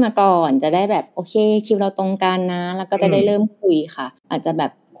วันที่มาก่อนจะได้แบบโอเคคิวเราตรงกันนะแล้วก็จะได้เริ่มคุยค่ะอาจจะแบ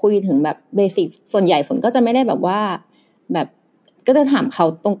บคุยถึงแบบเบสิกส่วนใหญ่ฝนก็จะไม่ได้แบบว่าแบบก็จะถามเขา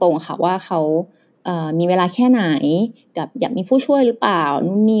ตรงๆค่ะว่าเขามีเวลาแค่ไหนกับอยากมีผู้ช่วยหรือเปล่า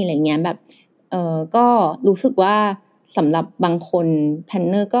นู่นนี่อะไรเงี้ยแบบก็รู้สึกว่าสำหรับบางคนแพลน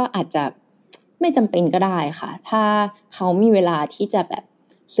เนอร์ก็อาจจะไม่จำเป็นก็ได้ค่ะถ้าเขามีเวลาที่จะแบบ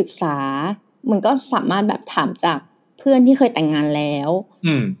ศึกษามันก็สามารถแบบถามจากเพื่อนที่เคยแต่งงานแล้ว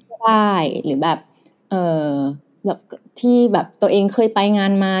ได้หรือแบบแบบที่แบบตัวเองเคยไปงา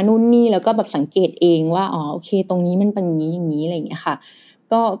นมานู่นนี่แล้วก็แบบสังเกตเองว่าอ๋อโอเคตรงนี้มันเป็นอย่างนี้อะไรอย่างเงี้ยค่ะ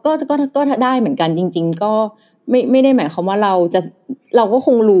ก็ได้เหมือนกันจริงๆก็ไม่ได้หมายความว่าเราก็ค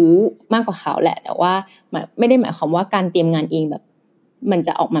งรู้มากกว่าเขาแหละแต่ว่าไม่ได้หมายความว่าการเตรียมงานเองแบบมันจ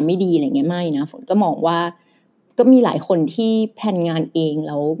ะออกมาไม่ดีอะไรเงี้ยไม่นะฝนก็มองว่าก็มีหลายคนที่แพลนงานเองแ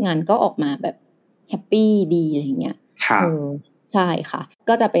ล้วงานก็ออกมาแบบแฮปปี้ดีอะไรเงี้ยใช่ค่ะ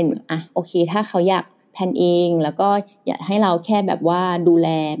ก็จะเป็นโอเคถ้าเขาอยากแพลนเองแล้วก็อยากให้เราแค่แบบว่าดูแล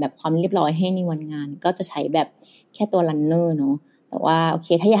แบบความเรียบร้อยให้ในวันงานก็จะใช้แบบแค่ตัวรันเนอร์เนาะแต่ว่าโอเค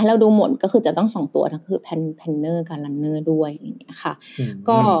ถ้าอยากให้เราดูหมดก็คือจะต้อง2ตัวก็คือแพนเนอร์กับรันเนอร์ด้วยอย่างเงี้ยค่ะ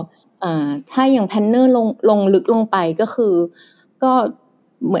ก็ถ้าอย่างแพนเนอร์ลงลึกลงไปก็คือก็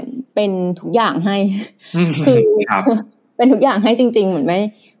เหมือนเป็นทุกอย่างให้คือเป็นทุกอย่างให้จริงๆเหมือนไ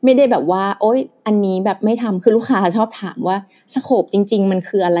ม่ได้แบบว่าโอ๊ยอันนี้แบบไม่ทำคือลูกค้าชอบถามว่าสโคปจริงๆมัน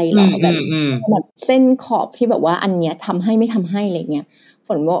คืออะไรหรอแบบเส้นขอบที่แบบว่าอันเนี้ยทำให้ไม่ทำให้อะไรเงี้ยฝ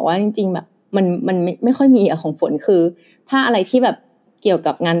นบอกว่าจริงๆแบบมันไม่ค่อยมีของฝนคือถ้าอะไรที่แบบเกี่ยว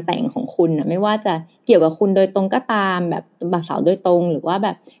กับงานแต่งของคุณนะไม่ว่าจะเกี่ยวกับคุณโดยตรงก็ตามแบบบ่าวสาวโดยตรงหรือว่าแบ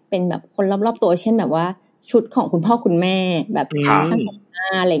บเป็นแบบคนรอบๆตัวเช่นแบบว่าชุดของคุณพ่อคุณแม่แบบช่างแต่งหน้า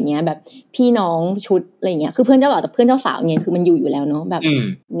อะไรเงี้ยแบบพี่น้องชุดอะไรเงี้ยคือเพื่อนเจ้าบ่าวกับเพื่อนเจ้าสาวเงี้ยคือมันอยู่แล้วเนาะแบบ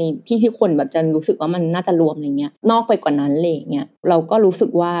ในที่คนแบบจะรู้สึกว่ามันน่าจะรวมอะไรเงี้ยนอกไปกว่านั้นเลยเงี้ยเราก็รู้สึก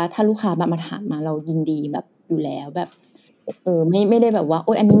ว่าถ้าลูกค้ามาถามมาเรายินดีแบบอยู่แล้วแบบไม่ได้แบบว่าโ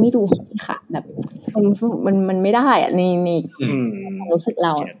อ๊ยอันนี้ไม่ดูค่ะแบบมันไม่ได้อะในความรู้สึกเร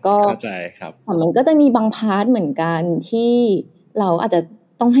าก็เข้าใจครับมันก็จะมีบางพาร์ทเหมือนกันที่เราอาจจะ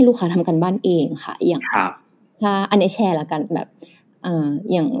ต้องให้ลูกค้าทำกันบ้านเองค่ะอย่างถ้าอันนี้แชร์ละกันแบบ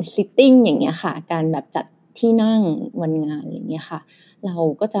อย่างซิตติ้งอย่างเงี้ยค่ะการแบบจัดที่นั่งวันงานอย่างเงี้ยค่ะเรา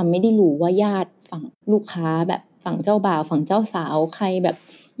ก็จะไม่ได้รู้ว่าญาติฝั่งลูกค้าแบบฝั่งเจ้าบ่าวฝั่งเจ้าสาวใครแบบ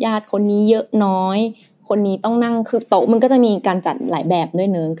ญาติคนนี้เยอะน้อยคนนี้ต้องนั่งคือโต๊ะมันก็จะมีการจัดหลายแบบด้วย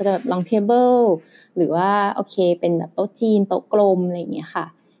เนอะก็จะแบบ long table หรือว่าโอเคเป็นแบบโต๊ะจีนโต๊ะกลมอะไรอย่างเงี้ยค่ะ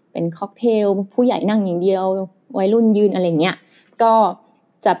เป็นค็อกเทลผู้ใหญ่นั่งอย่างเดียววัยรุ่นยืนอะไรเงี้ยก็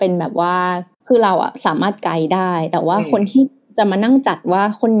จะเป็นแบบว่าคือเราอะสามารถไกด์ได้แต่ว่าคนที่จะมานั่งจัดว่า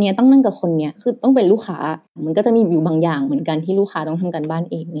คนนี้ต้องนั่งกับคนนี้คือต้องเป็นลูกค้ามันก็จะมีอยู่บางอย่างเหมือนกันที่ลูกค้าต้องทำกันบ้าน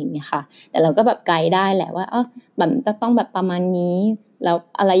เองอะไรอย่างเงี้ยค่ะแต่เราก็แบบไกด์ได้แหละว่าแบบต้องแบบประมาณนี้แล้ว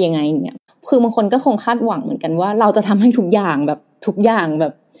อะไรยังไงเนี่ยคือบางคนก็คงคาดหวังเหมือนกันว่าเราจะทำให้ทุกอย่างแบบทุกอย่างแบ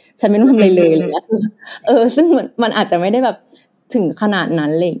บฉันไม่ต้องทำอะไรเลยอะไรเงี้ยซึ่งมันอาจจะไม่ได้แบบถึงขนาดนั้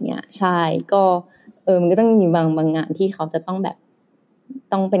นอะไรอย่างเงี้ยใช่ก็มันก็ต้องมีบางงานที่เขาจะต้องแบบ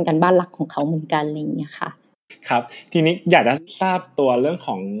ต้องเป็นการบ้านหลักของเขาเหมือนกันอะไรอย่างเงี้ยค่ะครับทีนี้อยากจะทราบตัวเรื่องข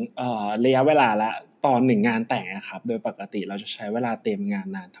องระยะเวลาละตอน1งานแต่งนะครับโดยปกติเราจะใช้เวลาเตรียมงาน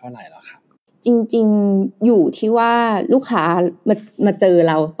นานเท่าไหร่หรอครับ จริงๆอยู่ที่ว่าลูกค้ามาเจอ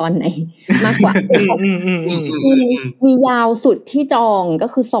เราตอนไหนมากกว่ามียาวสุดที่จองก็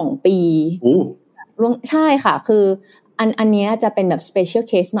คือ2 ปีใช่ค่ะคืออันนี้จะเป็นแบบ special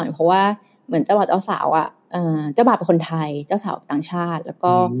case หน่อยเพราะว่าเหมือนเจ้าบ่าวเจ้าสาวอ่ะเจ้าบ่าวเป็นคนไทยเจ้าสาวต่างชาติแล้ว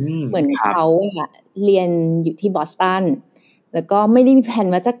ก็เหมือนเขาอ่ะเรียนอยู่ที่บอสตันแล้วก็ไม่ได้มีแผน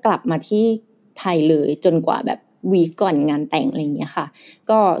ว่าจะกลับมาที่ไทยเลยจนกว่าแบบวีคก่อนงานแต่งอะไรอย่างเงี้ยค่ะ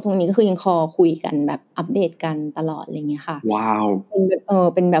ก็ตรงนี้ก็คือยังคุยกันแบบอัปเดตกันตลอดอะไรเงี้ยค่ะว้าวเ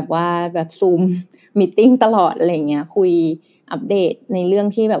ป็นแบบว่าแบบซูมมีตติ้งตลอดอะไรเงี้ยคุยอัปเดตในเรื่อง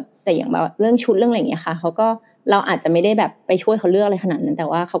ที่แบบแต่อย่างแบบเรื่องชุดเรื่องอะไรเงี้ยค่ะเขาก็เราอาจจะไม่ได้แบบไปช่วยเขาเลือกอะไรขนาดนั้นแต่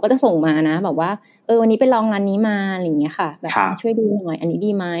ว่าเขาก็จะส่งมานะแบบว่าวันนี้ไปลองงานนี้มาอะไรเงี้ยค่ะแบบช่วยดูหน่อยอันนี้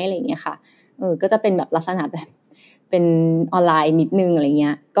ดีไหมอะไรเงี้ยค่ะก็จะเป็นแบบลักษณะแบบเป็นออนไลน์นิดนึงอะไรเงี้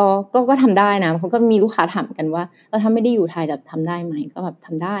ยก็ทำได้นะเขาก็มีลูกค้าถามกันว่าถ้าไม่ได้อยู่ไทยแบบทำได้ไหมก็แบบท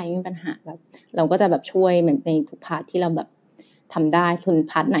ำได้ไม่มีปัญหาแบบเราก็จะแบบช่วยเหมือนในทุกพาร์ทที่เราแบบทำได้ส่วน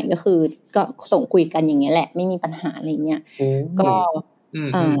พาร์ทไหนก็คือก็ส่งคุยกันอย่างเงี้ยแหละไม่มีปัญหาอะไรเงี้ยก็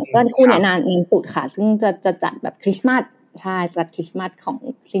คู่เนี่ยนานสุดค่ะซึ่งจะจัดแบบคริสต์มาสใช่จัดคริสต์มาสของ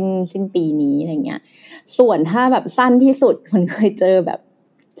สิ้นปีนี้อะไรเงี้ยส่วนถ้าแบบสั้นที่สุดมันเคยเจอแบบ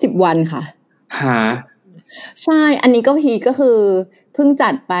10 วันค่ะใช่อันนี้ก็พีก็คือเพิ่งจั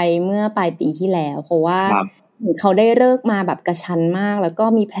ดไปเมื่อปลายปีที่แล้วเพราะว่าเขาได้เลิกมาแบบกระชั้นมากแล้วก็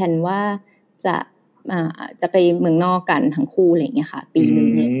มีแผนว่าจะไปเมืองนอกกันทั้งคู่อะไรอย่างเงี้ยค่ะปีนึง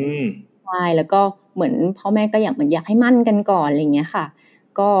ใช่แล้วก็เหมือนพ่อแม่ก็อยากให้มั่นกันก่อนอะไรอย่างเงี้ยค่ะ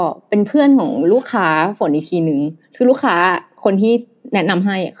ก็เป็นเพื่อนของลูกค้าฝนอีกทีนึงคือลูกค้าคนที่แนะนำใ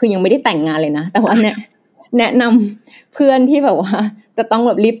ห้คือยังไม่ได้แต่งงานเลยนะแต่ว่าแนะนำเพื่อนที่แบบว่าจะต้องแ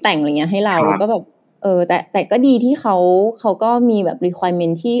บบรีบแต่งอะไรเงี้ยให้เราแล้วก็แบบแต่ก็ดีที่เขาก็มีแบบ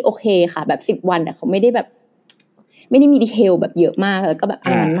requirement ที่โอเคค่ะแบบ10 วันแต่เขาไม่ได้มีดีเทลแบบเยอะมากแล้วก็แบบ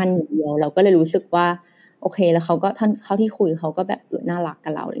งานมั่นอย่างเดียวเราก็เลยรู้สึกว่าโอเคแล้วเขาก็ท่านเขาที่คุยเขาก็แบบน่ารัก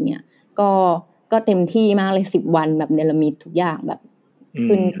กับเราอะไรเงี้ยก็เต็มที่มากเลย10 วันแบบเนรมิตทุกอย่างแบบ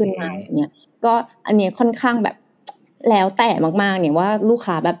ขึ้นมาอย่างเงี้ยก็อันนี้ค่อนข้างแบบแล้วแต่มากๆเนี่ยว่าลูก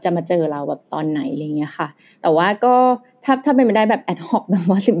ค้าแบบจะมาเจอเราแบบตอนไหนอะไรเงี้ยค่ะแต่ว่าก็ถ้าเป็นไม่ได้แบบแอดฮอกแบบ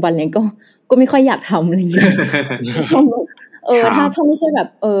ว่า10 วันเลยก็ไม่ค่อยอยากทำอะไรเงี้ยถ้าไม่ใช่แบบ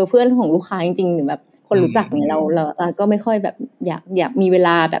เพื่อนของลูกค้าจริงๆหรือแบบคนรู้จักเนี่ยเราก็ไม่ค่อยแบบอยากมีเวล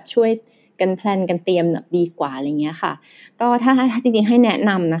าแบบช่วยกันแพลนกันเตรียมแบบดีกว่าอะไรเงี้ยค่ะก็ถ้าจริงๆให้แนะ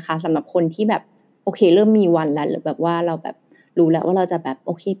นำนะคะสำหรับคนที่แบบโอเคเริ่มมีวันแล้วหรือแบบว่าเราแบบรู้แล้วว่าเราจะแบบโ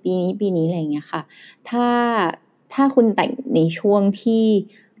อเคปีนี้อะไรเงี้ยค่ะถ้าคุณแต่งในช่วงที่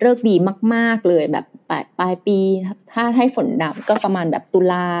เลิกดีมากๆเลยแบบปลายปีถ้าให้ฝนดับก็ประมาณแบบตุ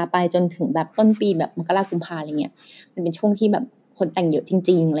ลาไปจนถึงแบบต้นปีแบบมกราคมกุมภาอะไรเงี้ยมันเป็นช่วงที่แบบคนแต่งเยอะจ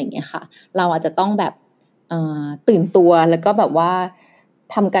ริงๆอะไรเงี้ยค่ะเราอาจจะต้องแบบตื่นตัวแล้วก็แบบว่า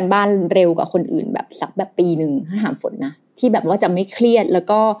ทำการบ้านเร็วกว่าคนอื่นแบบสักแบบปีนึงถ้าถามฝนนะที่แบบว่าจะไม่เครียดแล้ว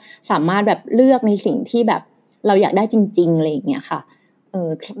ก็สามารถแบบเลือกในสิ่งที่แบบเราอยากได้จริงๆอะไรอย่างเงี้ยค่ะ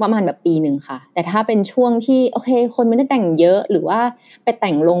ประมาณแบบปีนึงค่ะแต่ถ้าเป็นช่วงที่โอเคคนไม่ได้แต่งเยอะหรือว่าไปแ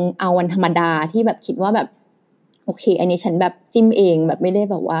ต่งลงเอาวันธรรมดาที่แบบคิดว่าแบบโอเคอันนี้ฉันแบบจิ้มเองแบบไม่ได้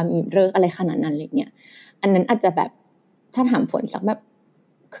แบบว่ามีเลิกอะไรขนาดนั้นอะไรเงี้ยอันนั้นอาจจะแบบถ้าถามฝนสักแบบ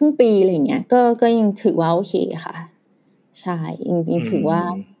ครึ่งปีอะไรเงี้ยก็ยังถือว่าโอเคค่ะใช่ยังถือว่า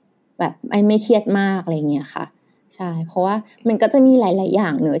แบบไม่เครียดมากอะไรเงี้ยค่ะใช่เพราะว่ามันก็จะมีหลายๆอย่า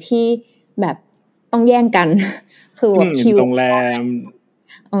งเนอะที่แบบต้องแย่งกันคือแบบคิวโรงแรม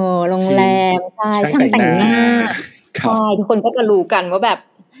โรงแรมใช่ช่างแต่งหน้าใช่ทุกคนก็จะรู้กันว่าแบบ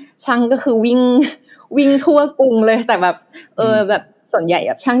ช่างก็คือวิ่งทั่วกรุงเลยแต่แบบแบบส่วนใหญ่แ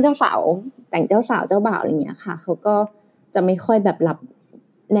บบช่างเจ้าสาวแต่งเจ้าสาวเจ้าบ่าวอะไรเงี้ยค่ะเขาก็จะไม่ค่อยแบบรับ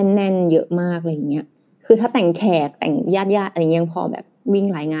แน่นๆเยอะมากอะไรเงี้ยคือถ้าแต่งแขกแต่งญาติอะไรยังพอแบบวิ่ง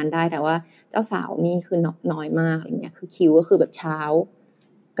หลายงานได้แต่ว่าเจ้าสาวนี่คือน้อยมากอะไรเงี้ยคือคิวก็คือแบบเช้า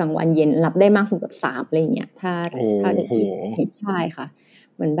กลางวันเย็นรับได้มากสุดแบบ3อะไรเงี้ยถ้าจะคิดใช่ค่ะ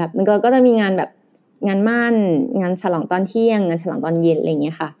เหมือนแบบมันก็จะมีงานแบบงานมั่นงานฉลองตอนเที่ยงงานฉลองตอนเย็นอะไรเ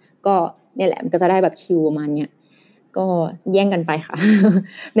งี้ยค่ะก็เนี่ยแหละมันก็จะได้แบบคิวประมาณเนี้ยก็แย่งกันไปค่ะ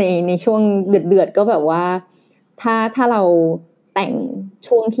ในช่วงเดือดก็แบบว่าถ้าเราแต่ง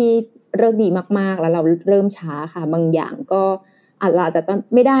ช่วงที่เลิกดีมากๆแล้วเราเริ่มช้าค่ะบางอย่างก็อาจจะต้อง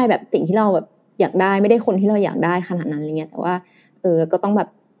ไม่ได้แบบสิ่งที่เราแบบอยากได้ไม่ได้คนที่เราอยากได้ขนาดนั้นอะไรเงี้ยแต่ว่าก็ต้องแบบ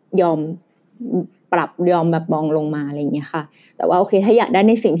ยอมปรับยอมแบบมองลงมาอะไรเงี้ยค่ะแต่ว่าโอเคถ้าอยากได้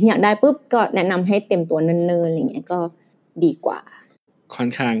ในสิ่งที่อยากได้ปุ๊บก็แนะนำให้เต็มตัวเนิ่นๆอะไรเงี้ยก็ดีกว่าค่อน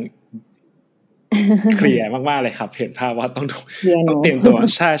ข้างเคลียร์มากๆเลยครับเห็นภาพว่าต้องเตรียมตัว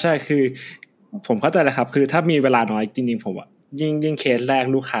ใช่ๆคือผมเข้าใจแล้วครับคือถ้ามีเวลาน้อยจริงๆผมว่ายิ่งเคสแรก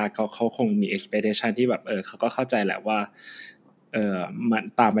ลูกค้าเขาคงมี expectation ที่แบบเขาก็เข้าใจแหละว่า มัน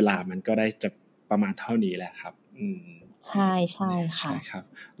ตามเวลามันก็ได้จะประมาณเท่านี้แหละครับใช่ใช่ค่ะใช่ครับ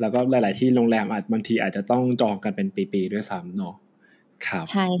แล้วก็หลายๆที่โรงแรมบางทีอาจจะต้องจองกันเป็นปีๆด้วยซ้ำเนาะครับ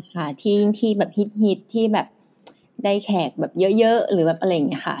ใช่ค่ะที่แบบฮิตที่แบบได้แขกแบบเยอะๆหรือแบบอะไรอย่าง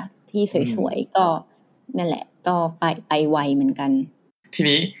เงี้ยค่ะที่สวยๆก็นั่นแหละก็ไปไวเหมือนกันที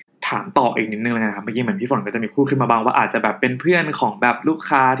นี้ถามต่ออีกนิดนึงเลยนะครับเมื่อกี้เหมือนพี่ฝนก็จะมีพูดขึ้นมาบ้างว่าอาจจะแบบเป็นเพื่อนของแบบลูก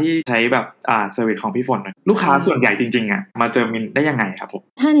ค้าที่ใช้แบบเซอร์วิสของพี่ฝนลูกค้าส่วนใหญ่จริงๆมาเจอมินได้ยังไงครับผม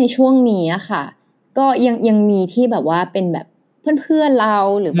ถ้าในช่วงนี้อะค่ะก็ยังมีที่แบบว่าเป็นแบบเพื่อนๆเรา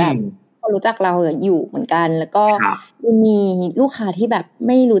หรือแบบคนรู้จักเราอยู่เหมือนกันแล้วก็มีลูกค้าที่แบบไ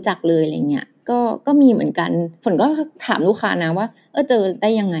ม่รู้จักเลยอะไรเงี้ยก็มีเหมือนกันฝนก็ถามลูกค้านะว่าเจอได้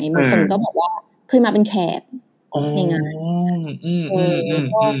ยังไงบางคนก็บอกว่าเคยมาเป็นแขกในงาน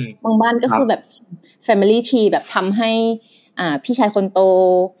ก็บางบ้านก็คือแบบ family tea แบบทำให้พี่ชายคนโต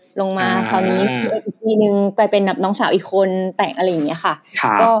ลงมาคราวนี้อีกทีนึงกลายเป็นแบบน้องสาวอีกคนแต่งอะไรอย่างเงี้ยค่ะ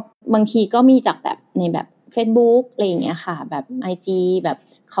ก็บางทีก็มีจากแบบในแบบ Facebook อะไรอย่างเงี้ยค่ะแบบ IG แบบ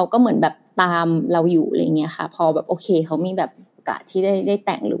เขาก็เหมือนแบบตามเราอยู่อะไรเงี้ยค่ะพอแบบโอเคเขามีแบบโอกาสที่ได้แ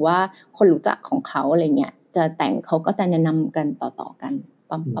ต่งหรือว่าคนรู้จักของเขาอะไรเงี้ยจะแต่งเขาก็จะแนะนำกันต่อๆกัน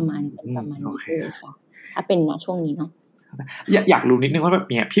ประมาณนี้เลยค่ะถ้าเป็นณช่วงนี้เนาะอยากรู้นิดนึงว่าแบบ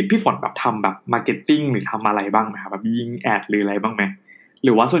เนี่ยพี่ฝนแบบทำแบบมาร์เก็ตติ้งหรือทำอะไรบ้างไหมครับแบบยิงแอดหรืออะไรบ้างไหมห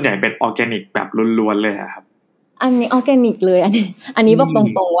รือว่าส่วนใหญ่เป็นออร์แกนิกแบบล้วนๆเลยครับอันนี้ออร์แกนิกเลยอันนี้บอกต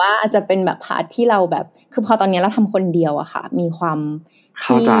รงๆว่าอาจจะเป็นแบบพาร์ทที่เราแบบคือพอตอนนี้เราทำคนเดียวอะค่ะมีความ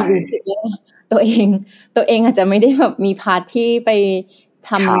ที่รู้สึกว่าตัวเองอาจจะไม่ได้แบบมีพาร์ทที่ไป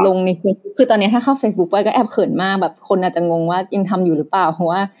ทำลงใน Facebook คือตอนนี้ถ้าเข้า Facebook ไปก็แอบเขินมากแบบคนอาจจะงงว่ายังทำอยู่หรือเปล่าเพราะ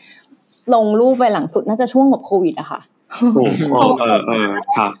ว่าลงรูปไปหลังสุดน่าจะช่วงแบบโควิดอะค่ะ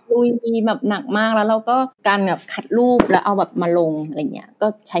ครับลุยแบบหนักมากแล้วเราก็การแบบคัดรูปแล้วเอาแบบมาลงอะไรเงี้ยก็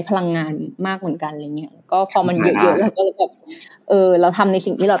ใช้พลังงานมากเหมือนกันอะไรเงี้ยก็พอมันเยอะๆแล้วก็แบบเราทำใน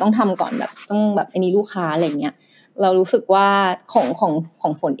สิ่งที่เราต้องทำก่อนแบบต้องแบบอันนี้ลูกค้าอะไรเงี้ยเรารู้สึกว่าขอ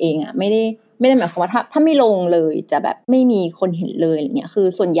งฝนเองอ่ะไม่ได้หมายความว่าถ้าไม่ลงเลยจะแบบไม่มีคนเห็นเลยอะไรเงี้ยคือ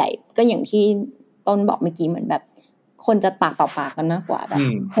ส่วนใหญ่ก็อย่างที่ต้นบอกเมื่อกี้เหมือนแบบคนจะปากต่อปากกันมากกว่าแบบ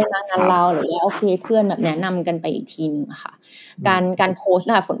เคยมางานเราหรือว่าโอเคเพื่อนแบบแนะนำกันไปอีกทีนึงอะค่ะการโพสต์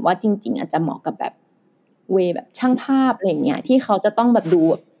นะคะฝนว่าจริงๆอาจจะเหมาะกับแบบเวแบบช่างภาพอะไรอย่างเงี้ยที่เขาจะต้องแบบดู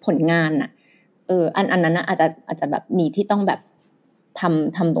ผลงานน่ะอันนั้นน่ะอาจจะแบบนี่ที่ต้องแบบ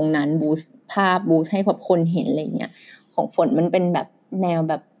ทำตรงนั้นบูสต์ภาพบูสต์ให้แบบคนเห็นอะไรเงี้ยของฝนมันเป็นแบบแนว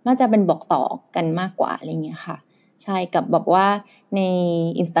แบบน่าจะเป็นบอกต่อกันมากกว่าอะไรเงี้ยค่ะใช่กับแบบว่าใน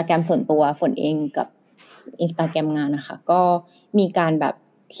Instagram ส่วนตัวฝนเองกับ Instagram งานนะคะก็มีการแบบ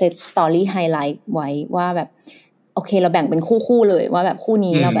เซตสตอรี่ไฮไลท์ไว้ว่าแบบโอเคเราแบ่งเป็นคู่เลยว่าแบบคู่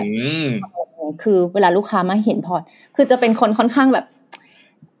นี้เราแบบคือเวลาลูกค้ามาเห็นพอร์ตคือจะเป็นคนค่อนข้างแบบ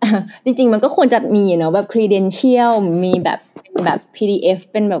จริงๆมันก็ควรจะมีเนาะแบบ credential มีแบบPDF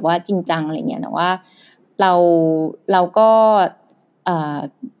เป็นแบบว่าจริงจังอะไรเงี้ยแต่ว่าเราก็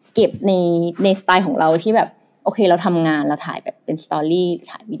เก็บในสไตล์ของเราที่แบบโอเคเราทำงานเราถ่ายแบบเป็นสตอรี่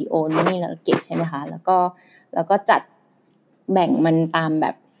ถ่ายวิดีโอนี่เราเก็บใช่ไหมคะแล้วก็จัดแบ่งมันตามแบ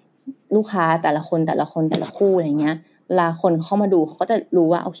บลูกค้าแต่ละคนแต่ละคู่อะไรเงี้ยเวลาคนเข้ามาดูเขาก็จะรู้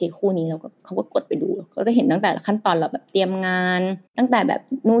ว่าโอเคคู่นี้เขาก็กดไปดูก็จะเห็นตั้งแต่ขั้นตอนเราแบบเตรียมงานตั้งแต่แบบ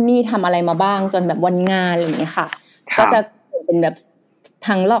นู่นนี่ทำอะไรมาบ้างจนแบบวันงานอะไรอย่างเงี้ยค่ะก็จะเป็นแบบท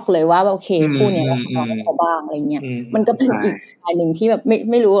างลอกเลยว่าโอเคคู่เนี้ยเราทำอะไรบ้างอะไรเงี้ยมันก็เป็นอีกสายนึงที่แบบ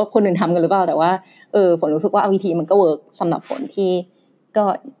ไม่รู้ว่าคนอื่นทำกันหรือเปล่าแต่ว่าฝนรู้สึกว่าวิธีมันก็เวิร์กสำหรับฝนที่ก็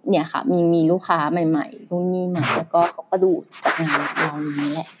เนี่ยค่ะมีลูกค้าใหม่ๆรุ่นนี้มาแล้วก็เขาก็ดูจากงานเรา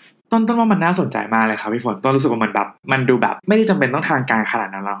นี้แหละต้นว่ามันน่าสนใจมากเลยครับพี่ฝนต้นรู้สึกว่ามันดูแบบไม่ได้จำเป็นต้องทางการขนาด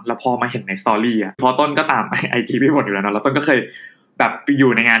นั้นแล้วพอมาเห็นในสตอรี่อ่ะพอต้นก็ตาม IG พี่ฝนอยู่แล้วเนาะแล้วต้นก็เคยแบบอ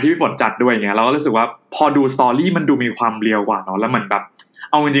ยู่ในงานที่พี่ฝนจัดด้วยอย่างเงี้ยเราก็รู้สึกว่าพอดูสตอรี่มันดูมีความเรียวกว่าเนาะแล้วเหมือนแบบ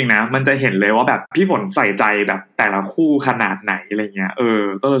เอาจริงๆนะมันจะเห็นเลยว่าแบบพี่ฝนใส่ใจแบบแต่ละคู่ขนาดไหนอะไรเงี้ย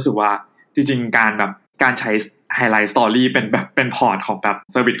ต้นรู้สึกว่าจริงๆการใช้ไฮไลท์สตอรี่เป็นพอร์ตของแบบ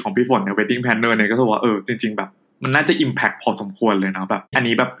เซอร์วิสของพี่ฝนใน Wedding Planner เนี่ยก็ถือว่าจริงๆแบบมันน่าจะ impact พอสมควรเลยนะแบบอัน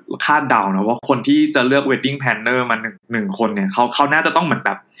นี้แบบคาดเดานะว่าคนที่จะเลือก wedding planner มาหนึ่งคนเนี่ยเขาน่าจะต้องเหมือนแ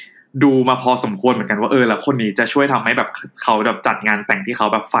บบดูมาพอสมควรเหมือนกันว่าแล้วคนนี้จะช่วยทำให้แบบเขาแบบจัดงานแต่งที่เขา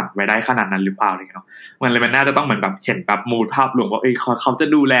แบบฝันไว้ได้ขนาดนั้นหรือเปล่าอะไรเงี้ยเนาะมันน่าจะต้องเหมือนแบบเห็นแบบมูดภาพรวมว่าเขาจะ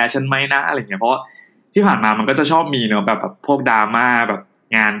ดูแลฉันไหมนะอะไรเงี้ยเพราะที่ผ่านมามันก็จะชอบมีเนาะแบบพวกดราม่าแบบ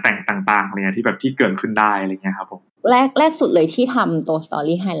งานแต่งต่างๆอะไรเงี้ยที่แบบที่เกิดขึ้นได้อะไรเงี้ยครับผมแรกสุดเลยที่ทำตัว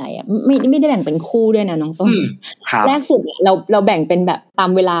story highlight อ่ะไม่ได้แบ่งเป็นคู่ด้วยนะน้องต้นแรกสุดเนี่ยเราแบ่งเป็นแบบตา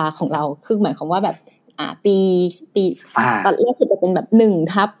มเวลาของเราคือหมายความว่าแบบปีตอนแรกสุดจะเป็นแบบ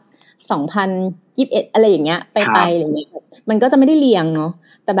 2021อะไรอย่างเงี้ยไปอะไรอย่างเงี้ยมันก็จะไม่ได้เรียงเนาะ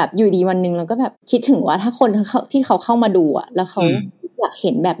แต่แบบอยู่ดีวันนึงเราก็แบบคิดถึงว่าถ้าคนที่เขาเข้ามาดูอ่ะแล้วเขาอยากเ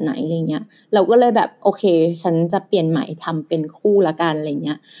ห็นแบบไหนอะไรเงี้ยเราก็เลยแบบโอเคฉันจะเปลี่ยนใหม่ทำเป็นคู่ละกันอะไรเ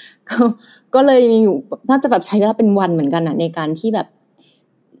งี้ยก็เลยมีอยู่น่าจะแบบใช้เวลาเป็นวันเหมือนกันน่ะในการที่แบบ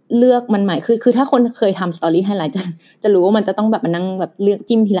เลือกมันใหม่คือถ้าคนเคยทำสตอรี่ไฮไลท์จะรู้ว่ามันจะต้องแบบมานั่งแบบเลือก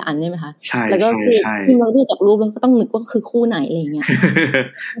จิ้มทีละอันใช่ไหมคะใช่แล้วก็คือจิ้มแล้วดูจากรูปแล้วก็ต้องนึกว่าคือคู่ไหนอะไรเงี้ย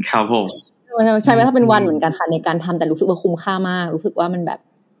ครับผมใช้เวลาเป็นวันเหมือนกันค่ะในการทำแต่รู้สึกว่าคุ้มค่ามากรู้สึกว่ามันแบบ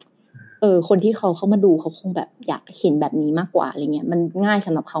คนที่เขาเข้ามาดูเขาคงแบบอยากเห็นแบบนี้มากกว่าอะไรเงี้ยมันง่ายส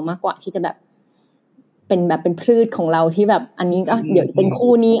ำหรับเขามากกว่าที่จะแบบเป็นพืชของเราที่แบบอันนี้ก็เดี๋ยวจะเป็น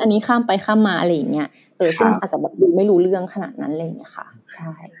คู่นี้อันนี้ข้ามไปข้ามมาอะไรอย่างเงี้ยซึ่งอาจจะแบบดูไม่รู้เรื่องขนาดนั้นอะไรอย่างเงี้ยค่ะใ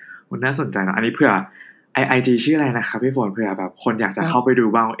ช่มันน่าสนใจเนาะอันนี้เผื่อIG ชื่ออะไรนะคะพี่ฝนเผื่อแบบคนอยากจะเข้าไปดู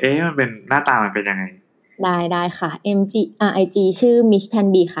บ้างมันเป็นหน้าตามันเป็นยังไงได้ค่ะ IG ชื่อ Miss Plan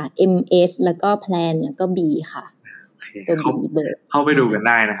B ค่ะ MS แล้วก็ Plan แล้วก็ B ค่ะตัว B เบอร์เข้าไปดูกันไ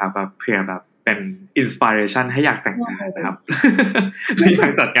ด้นะครับแบบเผื่อแบบเป็นอินสปิเรชันให้อยากแต่งงานนะครับอยา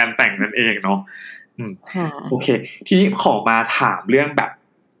กจัดการแต่งนั่นเองเนาะโอเคทีนี้ขอมาถามเรื่องแบบ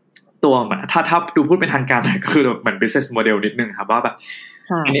ตัวเหมือนถ้าดูพูดเป็นทางการก็คือเหมือน business model นิดนึงครับว่าแบบ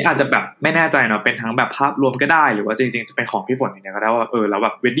อันนี้อาจจะแบบไม่แน่ใจเนาะเป็นทั้งแบบภาพรวมก็ได้หรือว่าจริงๆจะเป็นของพี่ฝนอย่างเงี้ยก็ได้ว่าแล้วแบ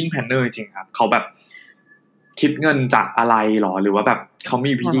บ wedding planner จริงๆครับเขาแบบคิดเงินจากอะไรหรอหรือว่าแบบเขา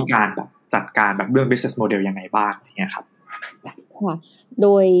มีวิธีการแบบจัดการแบบเรื่อง business model ยังไงบ้างอย่างเงี้ยครับค่ะโด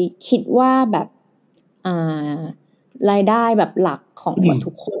ยคิดว่าแบบรายได้แบบหลักของ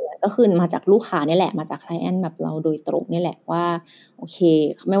ทุกคนก็คือมาจากลูกค้านี่แหละมาจากไคลเอนต์แบบเราโดยตรงนี่แหละว่าโอเค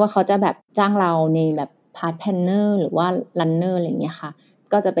ไม่ว่าเขาจะแบบจ้างเราในแบบพาร์ทแพลนเนอร์หรือว่ารันเนอร์อะไรอย่างเงี้ยค่ะ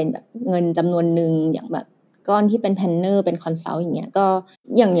ก็จะเป็นแบบเงินจำนวนนึงอย่างแบบก้อนที่เป็นแพลนเนอร์เป็นคอนซัลท์อย่างเงี้ยก็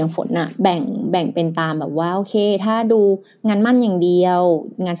อย่างฝนน่ะแบ่งเป็นตามแบบว่าโอเคถ้าดูงานมั่นอย่างเดียว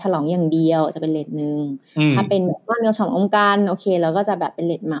งานฉลองอย่างเดียวจะเป็นเรทนึงถ้าเป็นแบบงานฉลององค์การโอเคแล้วก็จะแบบเป็น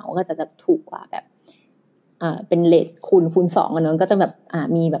เรทเหมาก็จะถูกกว่าแบบเป็นเรทคูณ2อ่ะเนอะก็จะแบบ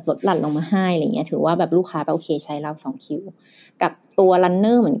มีแบบลดหลั่นลงมาให้อะไรเงี้ยถือว่าแบบลูกค้าโอเคใช้เรา2คิวกับตัวรันเน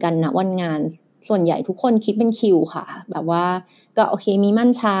อร์เหมือนกันนะวันงานส่วนใหญ่ทุกคนคิดเป็นคิวค่ะแบบว่าก็โอเคมีมั่น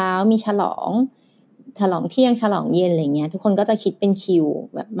เช้ามีฉลองเที่ยงฉลองเย็นอะไรเงี้ยทุกคนก็จะคิดเป็นคิว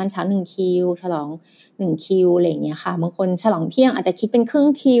แบบมั่นเช้า1คิวฉลอง1คิวอะไรเงี้ยค่ะบางคนฉลองเที่ยงอาจจะคิดเป็นครึ่ง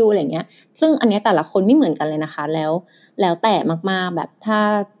คิวอะไรเงี้ยซึ่งอันเนี้ยแต่ละคนไม่เหมือนกันเลยนะคะแล้วแต่มากๆแบบถ้า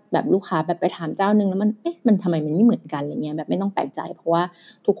แบบลูกค้าแบบไปถามเจ้านึงแล้วมันทำไมมันไม่เหมือนกันอะไรเงี้ยแบบไม่ต้องแปลกใจเพราะว่า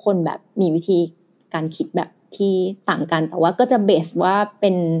ทุกคนแบบมีวิธีการคิดแบบที่ต่างกันแต่ว่าก็จะเบสว่าเป็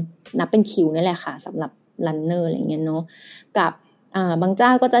นนับเป็นคิวนั่นแหละค่ะสำหรับรันเนอร์อะไรเงี้ยเนาะกับบางเจ้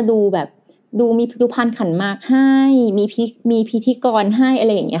าก็จะดูแบบมีดูพานขันหมากให้มีพิธีกรให้อะไ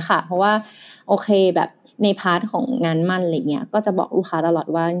รอย่างเงี้ยค่ะเพราะว่าโอเคแบบในพาร์ทของงานมั่นอะไรเงี้ยก็จะบอกลูกค้าตลอด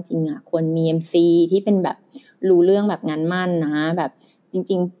ว่าจริงๆควรมี MC ที่เป็นแบบรู้เรื่องแบบงานมั่นนะแบบจ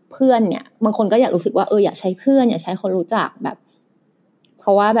ริงๆเพื่อนเนี่ยบางคนก็อยากรู้สึกว่าอยากใช้เพื่อนอยากใช้คนรู้จักแบบเพร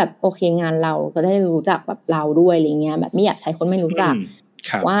าะว่าแบบโอเคงานเราก็ได้รู้จักแบบเราด้วยอะไรเงี้ยแบบไม่อยากใช้คนไม่รู้จัก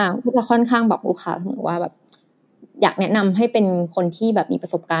ว่าก็จะค่อนข้างบอกลูกค้าเสมอว่าแบบอยากแนะนำให้เป็นคนที่แบบมีปร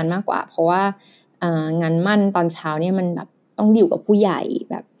ะสบการณ์มากกว่าเพราะว่างานมั่นตอนเช้าเนี่ยมันแบบต้องดีลกับผู้ใหญ่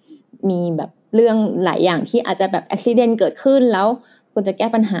แบบมีแบบเรื่องหลายอย่างที่อาจจะแบบอุบัติเหตุเกิดขึ้นแล้วคุณจะแก้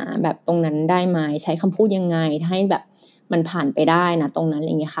ปัญหาแบบตรงนั้นได้ไหมใช้คำพูดยังไงให้แบบมันผ่านไปได้นะตรงนั้นอะไ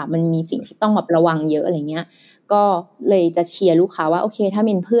รเงี้ยค่ะมันมีสิ่งที่ต้องแบบระวังเยอะอะไรเงี้ยก็เลยจะเชียร์ลูกค้าว่าโอเคถ้าเ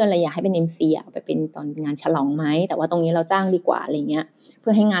ป็นเพื่อนอะไรอยากให้เป็น MC ไปเป็นตอนงานฉลองไหมแต่ว่าตรงนี้เราจ้างดีกว่าอะไรเงี้ยเพื่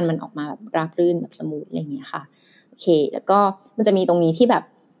อให้งานมันออกมาแบบราบรื่นแบบสมูทอะไรเงี้ยค่ะโอเคแล้วก็มันจะมีตรงนี้ที่แบบ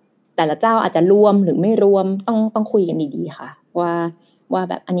แต่ละเจ้าอาจจะรวมหรือไม่รวมต้องคุยกันดีๆค่ะว่า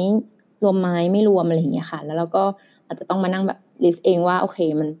แบบอันนี้รวมไหมไม่รวมอะไรเงี้ยค่ะแล้วเราก็อาจจะต้องมานั่งแบบลิสต์เองว่าโอเค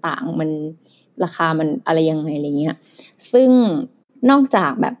มันต่างมันราคามันอะไรยังไงอะไรเงี้ยซึ่งนอกจา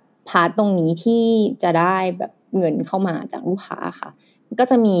กแบบพาร์ทตรงนี้ที่จะได้แบบเงินเข้ามาจากลูกค้าค่ะก็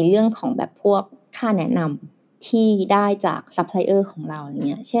จะมีเรื่องของแบบพวกค่าแนะนำที่ได้จากซัพพลายเออร์ของเราอย่างเ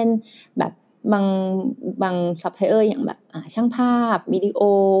งี้ยเช่นแบบบางซัพพลายเออร์อย่างแบบช่างภาพวิดีโอ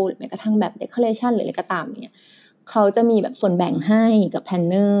หรือแม้กระทั่งแบบเดคอเรชันหรืออะไรก็ตามเนี่ยเขาจะมีแบบส่วนแบ่งให้กับแพลน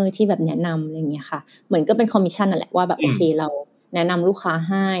เนอร์ที่แบบแนะนำอะไรเงี้ยค่ะเหมือนก็เป็นคอมมิชชั่นนั่นแหละว่าแบบโอเคเราแนะนำลูกค้า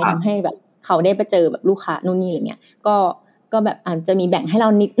ให้ทำให้แบบเขาได้ไปเจอแบบลูกค้านู่นนี่อะไรเงี้ยก็แบบอาจจะมีแบ่งให้เรา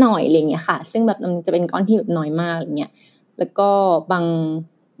นิดหน่อยอะไรเงี้ยค่ะซึ่งแบบมันจะเป็นก้อนที่แบบน้อยมากอะไรเงี้ยแล้วก็บาง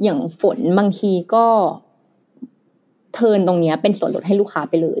อย่างฝนบางทีก็เทิร์นตรงเนี้ยเป็นส่วนลดให้ลูกค้า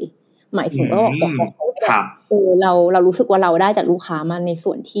ไปเลยหมายถึงว่าบอกเรารู้สึกว่าเราได้จากลูกค้ามาใน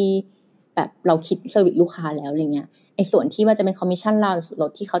ส่วนที่แบบเราคิดเซอร์วิสลูกค้าแล้วอะไรเงี้ยไอ้ส่วนที่ว่าจะเป็นคอมมิชชั่นเราล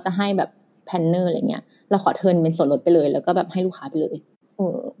ดที่เขาจะให้แบบแพลนเนอร์อะไรเงี้ยเราขอเทิร์นเป็นส่วนลดไปเลยแล้วก็แบบให้ลูกค้าไปเลย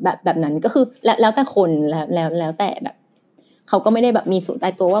แบบนั้นก็คือแล้วแต่คนแล้วแต่แบบเขาก็ไม่ได้แบบมีสูตรตา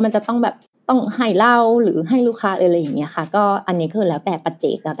ยตัวว่ามันจะต้องแบบต้องให้เราหรือให้ลูกค้าอะไรอย่างเงี้ยค่ะก็อันนี้คือแล้วแต่ปัจเจ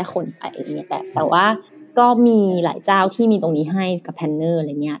กแล้วแต่คนไปอะไรเงี้ยแต่ว่าก็มีหลายเจ้าที่มีตรงนี้ให้กับแพลนเนอร์อะไร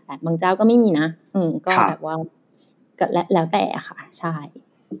เงี้ยแต่บางเจ้าก็ไม่มีนะก็แบบว่าก็แล้วแต่ค่ะใช่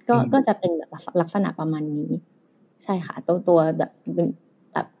ก็จะเป็นแบบลักษณะประมาณนี้ใช่ค่ะตัวแบบ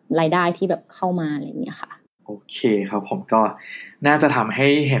รายได้ที่แบบเข้ามาอะไรเงี้ยค่ะโอเคครับผมก็น่าจะทำให้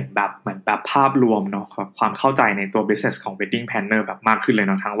เห็นแบบเหมือนแบบภาพรวมเนาะความเข้าใจในตัว business ของ wedding planner แบบมากขึ้นเลย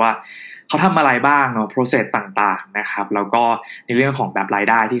เนาะทั้งว่าเขาทำอะไรบ้างเนาะ process ต่างๆนะครับแล้วก็ในเรื่องของแบบราย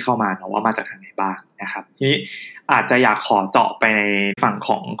ได้ที่เข้ามาเนาะว่ามาจากทางไหนบ้างนะครับทีนี้อาจจะอยากขอเจาะไปในฝั่ง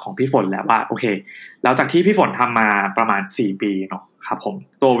ของพี่ฝนแล้วว่าโอเคแล้วจากที่พี่ฝนทำมาประมาณ4 ปีเนาะครับผม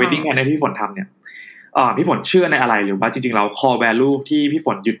ตัว wedding planner ที่พี่ฝนทำเนี่ยพี่ฝนเชื่อในอะไรหรือว่าจริงๆแล้ว core value ที่พี่ฝ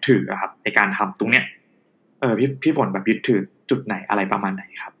นยึดถือครับในการทำตรงเนี้ยพี่ฝนแบบยึดถือจุดไหนอะไรประมาณไหน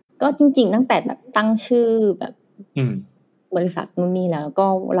ครับก็จริงๆตั้งแต่แบบตั้งชื่อแบบบริษัทนู่นนี่แล้วก็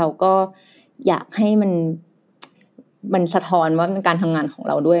เราก็อยากให้มันสะท้อนว่าการทำงานของ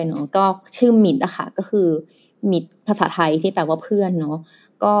เราด้วยเนาะก็ชื่อมิตรอะค่ะก็คือมิตรภาษาไทยที่แปลว่าเพื่อนเนาะ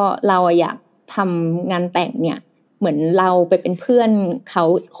ก็เราอยากทำงานแต่งเนี่ยเหมือนเราไปเป็นเพื่อนเขา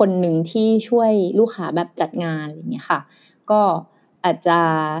คนหนึ่งที่ช่วยลูกค้าแบบจัดงานอะไรอย่างเงี้ยค่ะก็อาจจะ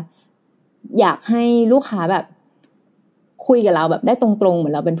อยากให้ลูกค้าแบบคุยกับเราแบบได้ตรงๆเหมื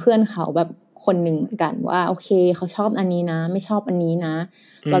อนเราเป็นเพื่อนเขาแบบคนหนึ่งเหมือนกันว่าโอเคเขาชอบอันนี้นะไม่ชอบอันนี้นะ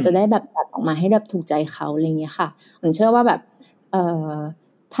เราจะได้แบบตัดออกมาให้แบบถูกใจเขาอะไรเงี้ยค่ะผมเชื่อว่าแบบ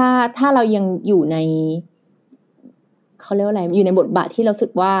ถ้าเรายังอยู่ในเขาเรียกว่าอะไรอยู่ในบทบาทที่เรารู้สึ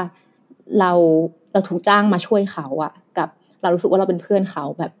กว่าเราถูกจ้างมาช่วยเขาอะกับเรารู้สึกว่าเราเป็นเพื่อนเขา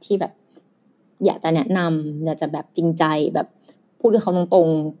แบบที่แบบอยากจะแนะนำอยากจะแบบจริงใจแบบพูดกับเขาตรง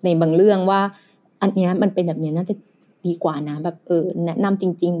ๆในบางเรื่องว่าอันเนี้ยมันเป็นแบบนี้น่าจะดีกว่านะแบบแนะนำจ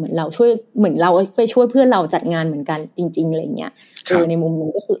ริงๆเหมือนเราไปช่วยเพื่อนเราจัดงานเหมือนกันจริงๆอะไรเงี้ยในมุมนึง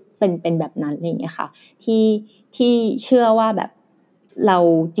ก็คือเป็นแบบนั้นอะไรเงี้ยค่ะที่เชื่อว่าแบบเรา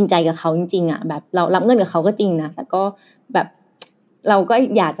จริงใจกับเขาจริงๆอ่ะแบบเรารับเงินกับเขาก็จริงนะแต่ก็แบบเราก็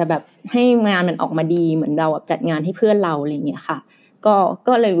อยากจะแบบให้งานมันออกมาดีเหมือนเราแบบจัดงานให้เพื่อนเราอะไรเงี้ยค่ะ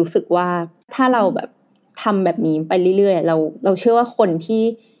ก็เลยรู้สึกว่าถ้าเราแบบทำแบบนี้ไปเรื่อยๆเราเชื่อว่าคนที่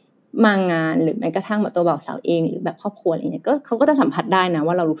มางานหรือแม้กระทั่งแบบตัวบ่าวสาวเองหรือแบบครอบครัวอะไรเงี้ยก็เขาก็จะสัมผัสได้นะ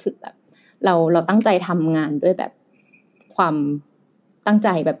ว่าเรารู้สึกแบบเราตั้งใจทำงานด้วยแบบความตั้งใจ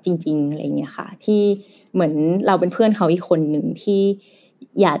แบบจริงๆอะไรเงี้ยค่ะที่เหมือนเราเป็นเพื่อนเขาอีกคนหนึ่งที่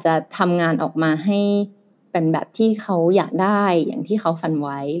อยากจะทำงานออกมาให้เป็นแบบที่เขาอยากได้อย่างที่เขาฝันไ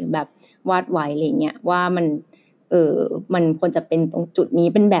ว้หรือแบบวาดไว้อะไรเงี้ยว่ามันควรจะเป็นตรงจุดนี้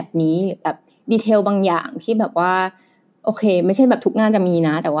เป็นแบบนี้หรือแบบดีเทลบางอย่างที่แบบว่าโอเคไม่ใช่แบบทุกงานจะมีน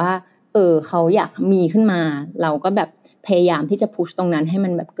ะแต่ว่าเขาอยากมีขึ้นมาเราก็แบบพยายามที่จะพุชตรงนั้นให้มั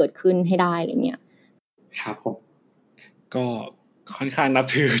นแบบเกิดขึ้นให้ได้อะไรเงี้ยครับผมก็ค่อนข้างนับ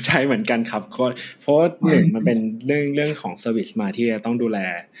ถือใจเหมือนกันครับเพราะหนึ่งมันเป็นเรื่องของเซอร์วิสมาที่ต้องดูแล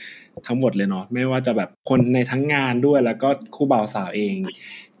ทั้งหมดเลยเนาะไม่ว่าจะแบบคนในทั้งงานด้วยแล้วก็คู่บ่าวสาวเอง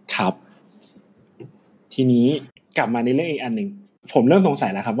ครับทีนี้กลับมาในเรื่องอีกอันหนึ่งผมเริ่มสงสั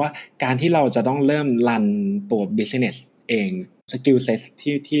ยแล้วครับว่าการที่เราจะต้องเริ่มรันตัว business เองสกิลเซ็ต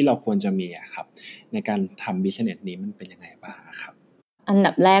ที่เราควรจะมีอะครับในการทำ business นี้มันเป็นยังไงบ้างครับอัน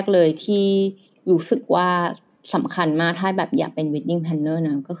ดับแรกเลยที่รู้สึกว่าสำคัญมากถ้าแบบอยากเป็น wedding planner น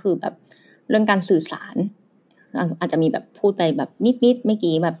ะก็คือแบบเรื่องการสื่อสารอาจจะมีแบบพูดไปแบบนิดๆเมื่อ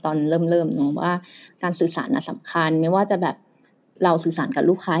กี้แบบตอนเริ่มเนาะว่าการสื่อสารสำคัญไม่ว่าจะแบบเราสื่อสารกับ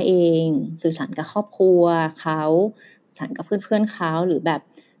ลูกค้าเองสื่อสารกับครอบครัวเขาสื่อสารกับเพื่อนๆเขาหรือแบบ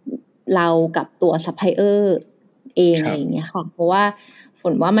เรากับตัวซัพพลายเออร์เองอะไรอย่างเงี้ยค่ะเพราะว่าฝ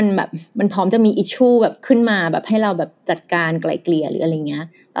นว่ามันแบบมันพร้อมจะมีอิชชูแบบขึ้นมาแบบให้เราแบบจัดการไกล่เกลี่ยหรืออะไรเงี้ย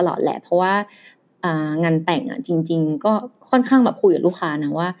ตลอดแหละเพราะว่างานแต่งอ่ะจริงๆก็ค่อนข้างแบบคุยกับลูกค้าน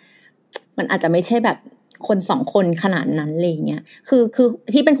ะว่ามันอาจจะไม่ใช่แบบคน2คนขนาดนั้นอะไรเงี้ยคือ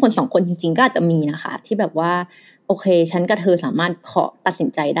ที่เป็นคน2คนจริงๆก็อาจจะมีนะคะที่แบบว่าโอเคฉันกับเธอสามารถขอตัดสิน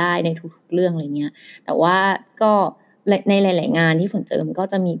ใจได้ในทุกๆเรื่องอะไรเงี้ยแต่ว่าก็ในหลายๆงานที่ฝนเจอมันก็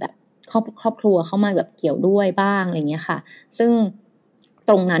จะมีแบบครอบครัวเข้ามาแบบเกี่ยวด้วยบ้างอะไรเงี้ยค่ะซึ่ง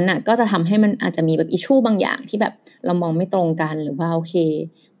ตรงนั้นน่ะก็จะทำให้มันอาจจะมีแบบอิชชูบางอย่างที่แบบเรามองไม่ตรงกันหรือว่าโอเค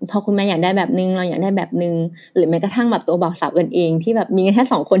พอคุณแม่อยากได้แบบนึงเราอยากได้แบบนึงหรือแม้กระทั่งแบบตัวบ่าวสาวกันเองที่แบบมีแค่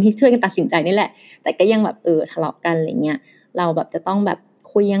2คนที่ช่วยกันตัดสินใจนี่แหละแต่ก็ยังแบบทะเลาะกันอะไรเงี้ยเราแบบจะต้องแบบ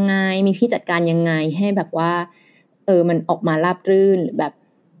คุยยังไงมีพี่จัดการยังไงให้แบบว่ามันออกมาราบรื่นหรือแบบ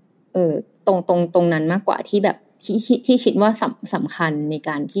ตรงนั้นมากกว่าที่แบบที่คิดว่าสำคัญในก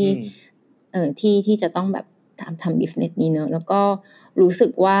ารที่จะต้องแบบทำ business นี้เนอะแล้วก็รู้สึ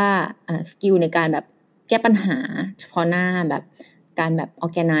กว่าสกิลในการแบบแก้ปัญหาเฉพาะหน้าแบบ การแบบ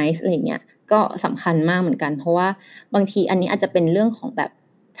organize อะไรเงี้ยก็สำคัญมากเหมือนกันเพราะว่าบางทีอันนี้อาจจะเป็นเรื่องของแบบ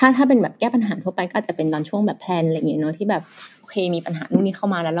ถ้าเป็นแบบแก้ปัญหาทั่วไปก็อาจจะเป็นตอนช่วงแบบแพลนอะไรอย่างเงี้ยเนาะที่แบบโอเคมีปัญหานู่นนี่เข้า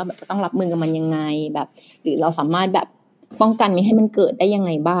มาแล้วเราแบบจะต้องรับมือกับมันยังไงแบบหรือเราสามารถแบบป้องกันไม่ให้มันเกิดได้ยังไ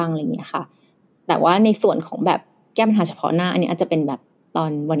งบ้างอะไรอย่างเงี้ยค่ะแต่ว่าในส่วนของแบบแก้ปัญหาเฉพาะหน้าอันนี้อาจจะเป็นแบบตอ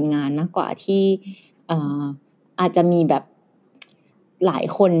นวันงานมากกว่าที่อาจจะมีแบบหลาย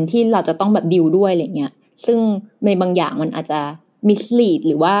คนที่เราจะต้องแบบดีลด้วยอะไรเงี้ยซึ่งในบางอย่างมันอาจจะมิสลีด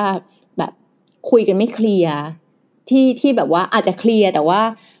หรือว่าแบบคุยกันไม่เคลียร์ที่แบบว่าอาจจะเคลียร์แต่ว่า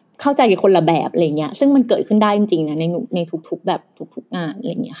เข้าใจกันคนละแบบอะไรเงี้ยซึ่งมันเกิดขึ้นได้จริงๆนะในทุกๆแบบทุกๆงานอะไ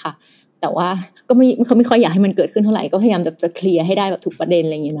รเงี้ยค่ะแต่ว่าก็เขาไม่ค่อยอยากให้มันเกิดขึ้นเท่าไหร่ก็พยายามจะเคลียร์ให้ได้แบบทุกประเด็นอ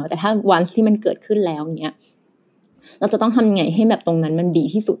ะไรเงี้ยเนาะแต่ถ้าวันที่มันเกิดขึ้นแล้วเงี้ยเราจะต้องทำยังไงให้แบบตรงนั้นมันดี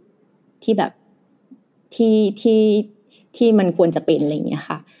ที่สุดที่แบบที่มันควรจะเป็นอะไรเงี้ย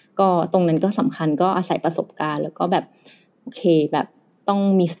ค่ะก็ตรงนั้นก็สำคัญก็อาศัยประสบการณ์แล้วก็แบบโอเคแบบต้อง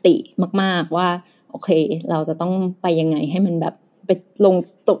มีสติมากๆว่าโอเคเราจะต้องไปยังไงให้มันแบบไปลง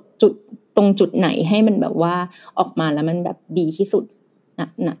ตรงจุดไหนให้มันแบบว่าออกมาแล้วมันแบบดีที่สุด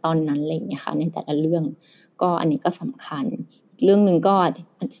ณตอนนั้นอะไรอย่างเงี้ยค่ะในแต่ละเรื่องก็อันนี้ก็สำคัญเรื่องนึงก็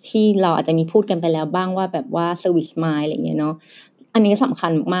ที่เราอาจจะมีพูดกันไปแล้วบ้างว่าแบบว่า service mind อะไรอย่างเงี้ยเนาะอันนี้สำคั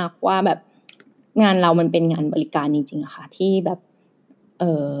ญมากๆว่าแบบงานเรามันเป็นงานบริการจริงๆอะค่ะที่แบบ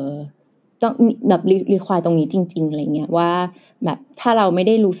ต้องแบบรีควายตรงนี้จริงๆอะไรเงี้ยว่าแบบถ้าเราไม่ไ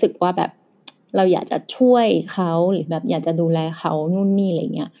ด้รู้สึกว่าแบบเราอยากจะช่วยเขาหรือแบบอยากจะดูแลเขานู่นนี่อะไร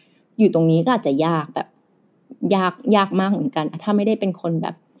เงี้ยอยู่ตรงนี้ก็อาจจะยากแบบยากมากเหมือนกันถ้าไม่ได้เป็นคนแบ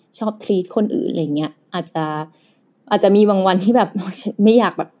บชอบทรีตคนอื่นอะไรเงี้ยอาจจะมีบางวันที่แบบไม่อยา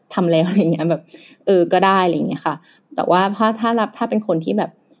กแบบทำแล้วอะไรเงี้ยแบบก็ได้อะไรเงี้ยค่ะแต่ว่าถ้าเป็นคนที่แบ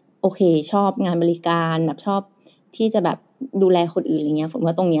บโอเคชอบงานบริการแบบชอบที่จะแบบดูแลคนอื่นอะไรเงี้ยผม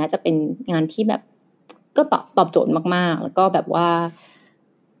ว่าตรงนี้จะเป็นงานที่แบบก็ตอบโจทย์มากๆแล้วก็แบบว่า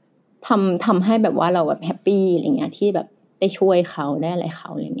ทำให้แบบว่าเราแบบแฮปปี้อะไรเงี้ยที่แบบได้ช่วยเขาได้อะไรเขา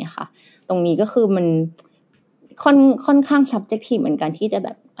อะไรเงี้ยค่ะตรงนี้ก็คือมันค่อนข้าง subjective เหมือนกันที่จะแบ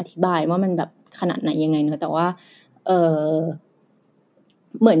บอธิบายว่ามันแบบขนาดไหนยังไงเนอะแต่ว่า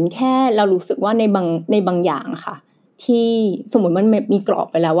เหมือนแค่เรารู้สึกว่าในบางอย่างค่ะที่สมมติมันมีกรอบ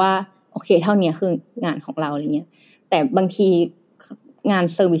ไปแล้วว่าโอเคเท่านี้คืองานของเราอะไรเงี้ยแต่บางทีงาน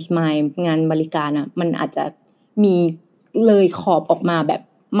service mind งานบริการอ่ะมันอาจจะมีเลยขอบออกมาแบบ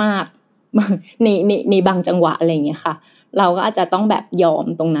มากในบางจังหวะอะไรเงี้ยค่ะเราก็อาจจะต้องแบบยอม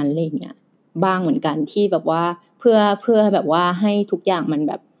ตรงนั้นอะไรเงี้ยบ้างเหมือนกันที่แบบว่าเพื่อแบบว่าให้ทุกอย่างมัน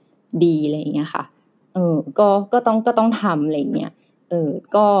แบบดีอะไรเงี้ยค่ะก็ต้องทำอะไรเงี้ย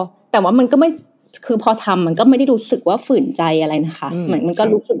ก็แต่ว่ามันก็ไม่คือพอทำมันก็ไม่ได้รู้สึกว่าฝืนใจอะไรนะคะเหมือนมันก็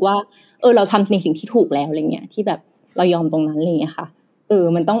รู้สึกว่าเราทำในสิ่งที่ถูกแล้วอะไรเงี้ยที่แบบเรายอมตรงนั้นอะไรเงี้ยค่ะ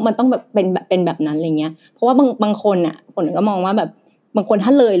มันต้องแบบเป็นแบบนั้นอะไรเงี้ยเพราะว่าบางคนอ่ะคนก็มองว่าแบบบางคนถ้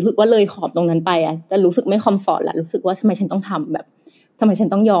าเลยรู้สึกว่าเลยขอบตรงนั้นไปอ่ะจะรู้สึกไม่คอมฟอร์ตละรู้สึกว่าทำไมฉันต้องทำแบบทำไมฉัน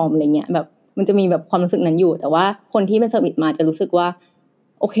ต้องยอมอะไรเงี้ยแบบมันจะมีแบบความรู้สึกนั้นอยู่แต่ว่าคนที่เป็นเซอร์วิสมาจะรู้สึกว่า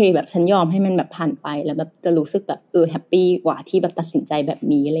โอเคแบบฉันยอมให้มันแบบผ่านไปแล้วแบบจะรู้สึกแบบแฮปปี้กว่าที่แบบตัดสินใจแบบ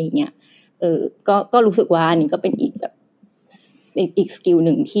นี้อะไรเงี้ยก็รู้สึกว่าอันนี้ก็เป็นอีกแบบอีกสกิลห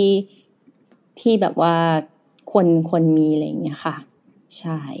นึ่งที่แบบว่าควรมีอะไรเงี้ยค่ะใ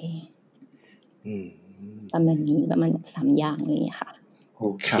ช่ประมาณนี้ประมาณ3อย่างเลยค่ะโอ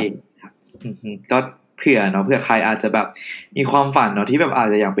เคครับก็เผื่อใครอาจจะแบบมีความฝันเนาะที่แบบอาจ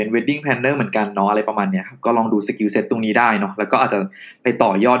จะอยากเป็น wedding planner เหมือนกันเนาะอะไรประมาณเนี้ยครับก็ลองดูสกิลเซ็ตตรงนี้ได้เนาะแล้วก็อาจจะไปต่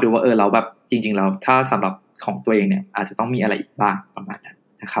อยอดดูว่าเราแบบจริงๆแล้วถ้าสำหรับของตัวเองเนี่ยอาจจะต้องมีอะไรอีกบ้างประมาณนั้น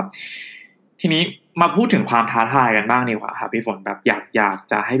นะครับทีนี้มาพูดถึงความท้าทายกันบ้างดีกว่าครับพี่ฝนแบบอยาก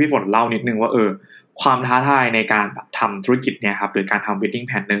จะให้พี่ฝนเล่านิดนึงว่าความท้าทายในการแบบทำธุรกิจเนี่ยครับหรือการทำ wedding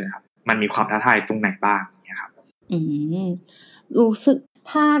planner ครับมันมีความท้าทายตรงไหนบ้างเนี่ยครับรู้สึก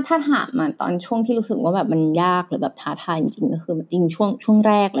ถ้าถามมาตอนช่วงที่รู้สึกว่าแบบมันยากหรือแบบท้าทายจริงๆก็คือจริงช่วง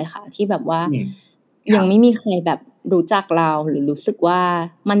แรกเลยค่ะที่แบบว่ายังไม่มีใครแบบรู้จักเราหรือรู้สึกว่า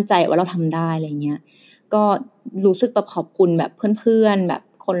มั่นใจว่าเราทำได้อะไรเงี้ยก็รู้สึกแบบขอบคุณแบบเพื่อนๆแบบ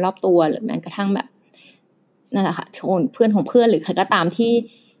คนรอบตัวหรือแม้กระทั่งแบบนั่นแหละค่ะเพื่อนของเพื่อนหรือใครก็ตาม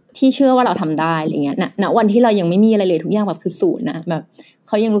ที่เชื่อว่าเราทำได้อะไรเงี้ยณวันที่เรายังไม่มีอะไรเลยทุกอย่างแบบคือศูนย์นะแบบเ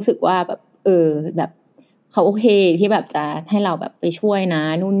ขายังรู้สึกว่าแบบแบบเขาโอเคที่แบบจะให้เราแบบไปช่วยนะ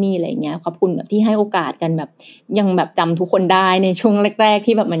นู่นนี่อะไรเงี้ยขอบคุณแบบที่ให้โอกาสกันแบบยังแบบจำทุกคนได้ในช่วงแรกๆ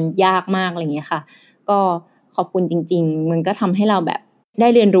ที่แบบมันยากมากอะไรเงี้ยค่ะก็ขอบคุณจริงๆมันก็ทำให้เราแบบได้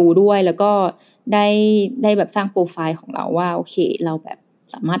เรียนรู้ด้วยแล้วก็ได้แบบสร้างโปรไฟล์ของเราว่าโอเคเราแบบ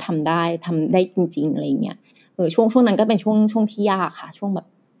สามารถทำได้จริงๆอะไรเงี้ยช่วงนั้นก็เป็นช่วงที่ยากค่ะช่วงแบบ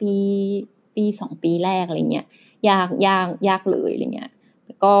ปี2 ปีแรกอะไรเงี้ยยากเลยอะไรเงี้ย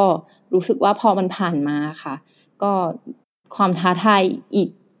ก็รู้สึกว่าพอมันผ่านมาค่ะก็ ความท้าทายอีก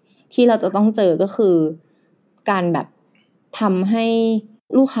ที่เราจะต้องเจอก็คือการแบบทำให้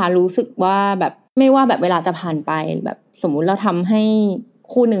ลูกค้ารู้สึกว่าแบบไม่ว่าแบบเวลาจะผ่านไปแบบสมมุติเราทำให้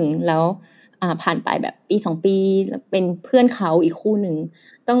คู่หนึ่งแล้วผ่านไปแบบปี2ปีเป็นเพื่อนเขาอีกคู่หนึ่ง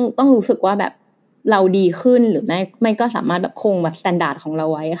ต้องรู้สึกว่าแบบเราดีขึ้นหรือไม่ก็สามารถแบบคงแบบมาตรฐานของเรา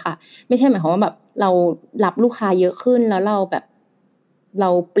ไว้ค่ะไม่ใช่หมายความว่าแบบเรารับลูกค้าเยอะขึ้นแล้วเราแบบเรา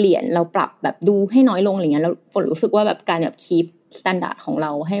เปลี่ยนเราปรับแบบดูให้น้อยลงอะไรเงี้ยแล้วฝนรู้สึกว่าแบบการแบบคีปมาตรฐานของเร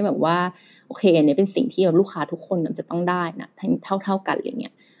าให้แบบว่าโอเคอันนี้เป็นสิ่งที่แบบลูกค้าทุกคนจะต้องได้นะเท่ากันอะไรเงี้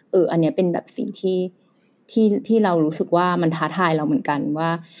ยอันนี้เป็นแบบสิ่งที่เรารู้สึกว่ามันท้าทายเราเหมือนกันว่า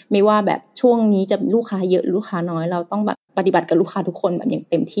ไม่ว่าแบบช่วงนี้จะลูกค้าเยอะลูกค้าน้อยเราต้องแบบปฏิบัติกับลูกค้าทุกคนแบบอย่าง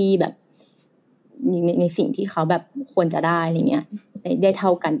เต็มที่แบบในสิ่งที่เขาแบบควรจะได้อะไรเงี้ยได้เท่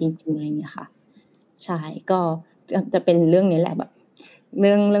ากันจริงๆอะไรเงี้ยค่ะใช่ก็จะเป็นเรื่องนี้แหละแบบเ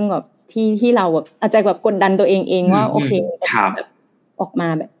รื่องแบบที่เราแบบอาจจะแบบกดดันตัวเองว่าโอเคแบบออกมา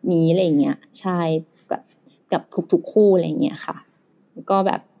แบบนี้อะไรเงี้ยใช่กับทุกคู่อะไรเงี้ยค่ะก็แ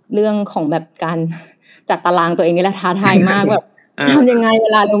บบเรื่องของแบบการจัดตารางตัวเองนี่แหละท้าทายมากแบบทำยังไงเว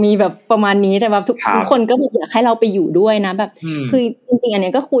ลาเรามีแบบประมาณนี้แต่แบบทุกคนก็อยากให้เราไปอยู่ด้วยนะแบบคือจริงๆอัน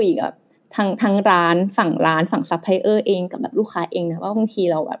นี้ก็คุยกับทั้งร้านฝั่งซัพพลายเออร์เองกับแบบลูกค้าเองนะว่าบางที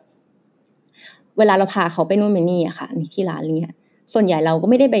เราแบบเวลาเราพาเขาไปนู่นไปนี่อะค่ะที่ร้านอะไรเงี้ยส่วนใหญ่เราก็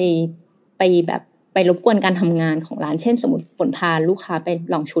ไม่ได้ไปแบบไปรบกวนการทำงานของร้านเช่นสมมติฝนพาลูกค้าไป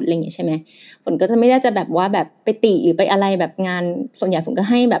ลองชุดอะไรอย่างเงี้ยใช่ไหมฝนก็จะไม่ได้จะแบบว่าแบบไปติหรือไปอะไรแบบงานส่วนใหญ่ฝนก็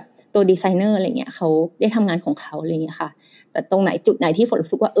ให้แบบตัวดีไซเนอร์อะไรเงี้ยเขาได้ทำงานของเขาอะไรเงี้ยค่ะแต่ตรงไหนจุดไหนที่ฝน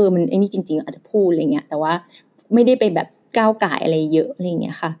รู้สึกว่ามันไอ้นี่จริงๆอาจจะพูดอะไรเงี้ยแต่ว่าไม่ได้ไปแบบก้าวก่ายอะไรเยอะอะไรเ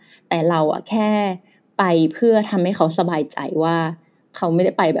งี้ยค่ะแต่เราอะแค่ไปเพื่อทำให้เขาสบายใจว่าเขาไม่ไ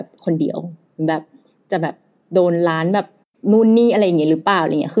ด้ไปแบบคนเดียวแบบจะแบบโดนร้านแบบนู่นนี่อะไรอย่างเงี้ยหรือเปล่าอะ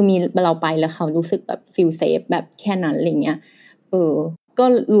ไรเงี้ยคือมีเราไปแล้วเขารู้สึกแบบฟีลเซฟแบบแค่นั้นอะไรเงี้ยก็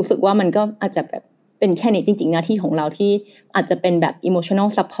รู้สึกว่ามันก็อาจจะแบบเป็นแค่นี้จริงๆหน้าที่ของเราที่อาจจะเป็นแบบ emotional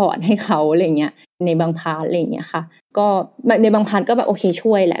support ให้เขาอะไรเงี้ยในบางพาร์ทอะไรเงี้ยค่ะก็ในบางพาร์ทก็แบบโอเค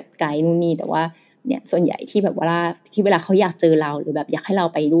ช่วยแหละไกด์นู่นนี่แต่ว่าเนี่ยส่วนใหญ่ที่แบบว่าที่เวลาเขาอยากเจอเราหรือแบบอยากให้เรา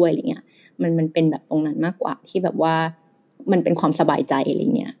ไปด้วยอะไรเงี้ยมันเป็นแบบตรงนั้นมากกว่าที่แบบว่ามันเป็นความสบายใจอะไร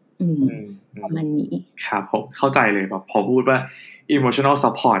เงี้ยประมาณนี้ครับผมเข้าใจเลยแบบพอพูดว่า emotional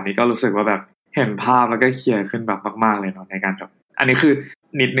support นี่ก็รู้สึกว่าแบบเห็นภาพแล้วก็เคลียร์ขึ้นแบบมากๆเลยเนาะในการแบบอันนี้คือ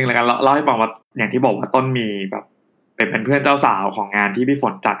นิดนึงแล้วกันเล่าให้ฟังว่าอย่างที่บอกว่าต้นมีแบบเป็นเพื่อนเจ้าสาวของงานที่พี่ฝ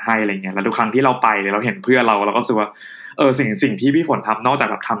นจัดให้อะไรเงี้ยแล้วทุกครั้งที่เราไปเลยเราเห็นเพื่อนเราก็รู้สึกว่าสิ่งที่พี่ฝนทำนอกจาก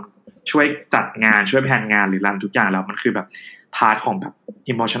แบบทำช่วยจัดงานช่วยแผนงานหรือรันทุกอย่างแล้วมันคือแบบพาร์ทของแบบ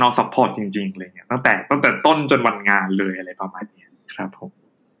emotional support จริงๆเลยเนี่ยตั้งแต่ต้นจนวันงานเลยอะไรประมาณนี้ครับผม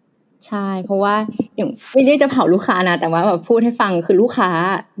ใช่เพราะว่าอย่างไม่ได้จะเผาลูกค้านะแต่ว่าแบบพูดให้ฟังคือลูกค้า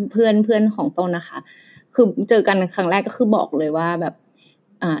เพื่อนของต้นนะคะคือเจอกันครั้งแรกก็คือบอกเลยว่าแบบ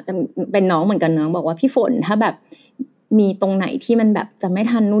เป็นน้องเหมือนกันน้องบอกว่าพี่ฝนถ้าแบบมีตรงไหนที่มันแบบจะไม่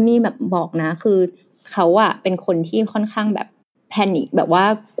ทันนู่นนี่แบบบอกนะคือเขาอะเป็นคนที่ค่อนข้างแบบแพนิคแบบว่า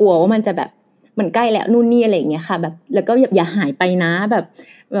กลัวว่ามันจะแบบมันใกล้แล้วนู่นนี่อะไรอย่างเงี้ยค่ะแบบแล้วก็อย่าหายไปนะแบบ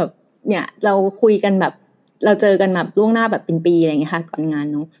เนี่ยเราคุยกันแบบเราเจอกันแบบล่วงหน้าแบบเป็นปีอะไรอย่างเงี้ยค่ะก่อนงาน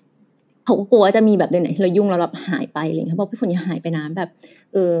เนาะเขาก็กลัวจะมีแบบเดือนไหนที่เรายุ่งแล้วเราหายไปอะไรเงี้ยเขาบอกพี่ฝนอย่าหายไปนะแบบ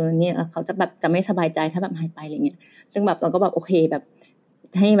เนี่ยเขาจะแบบจะไม่สบายใจถ้าแบบหายไปอะไรเงี้ยซึ่งแบบเราก็แบบโอเคแบบ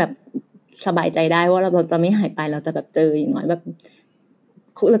ให้แบบสบายใจได้ว่าเราจะไม่หายไปเราจะแบบเจออย่างน้อยแบบ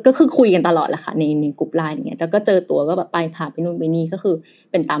แล้วก็คือคุยกันตลอดแหละค่ะในกลุ่มไลน์อย่างเงี้ยแล้วก็เจอตัวก็แบบไปพาไปนู่นไปนี่ก็คือ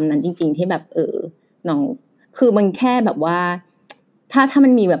เป็นตามนั้นจริงๆที่แบบน้องคือมันแค่แบบว่าถ้ามั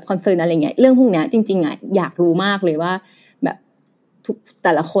นมีแบบคอนเซิร์นอะไรเงี้ยเรื่องพวกเนี้ยจริงๆอ่ะอยากรู้มากเลยว่าแบบทุกแ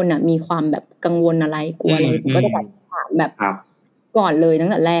ต่ละคนอ่ะมีความแบบกังวลอะไรกลัวอะไรผมก็จะแบบถามแบบก่อนเลยตั้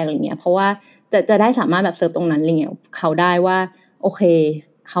งแต่แรกอะไรเงี้ยเพราะว่าจะได้สามารถแบบเซิร์ฟตรงนั้นอะไรเงี้ยเขาได้ว่าโอเค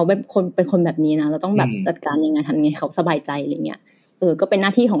เขาเป็นคนแบบนี้นะเราต้องแบบจัดการยังไงทำยังไงเขาสบายใจอะไรเงี้ยก็เป็นหน้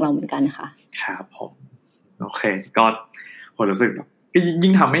าที่ของเราเหมือนกันค่ะครับผมโอเคก็ผมรู้สึกแบบก็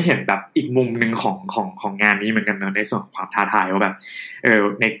ยิ่งทำให้เห็นแบบอีกมุมนึงของงานนี้เหมือนกันเนอะในส่วนของความท้าทายว่าแบบ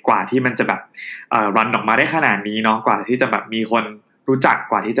ในกว่าที่มันจะแบบรันออกมาได้ขนาดนี้เนาะกว่าที่จะแบบมีคนรู้จัก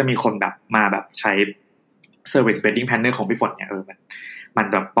กว่าที่จะมีคนแบบมาแบบใช้ Service Wedding Planner ของพี่ฝนเนี่ยมัน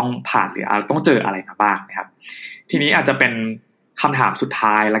แบบต้องผ่านหรือต้องเจออะไรมาบ้างนะครับทีนี้อาจจะเป็นคำถามสุด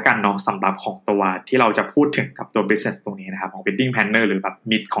ท้ายแล้วกันเนาะสำหรับของตัวที่เราจะพูดถึงกับตัว business ตรงนี้นะครับของ wedding planner หรือแบบ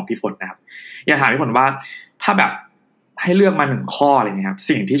มิตของพี่ฝนนะครับอยากถามพี่ฝนว่าถ้าแบบให้เลือกมา1ข้ออะไรเงี้ยครับ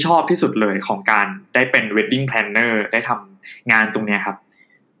สิ่งที่ชอบที่สุดเลยของการได้เป็น wedding planner ได้ทำงานตรงนี้ครับ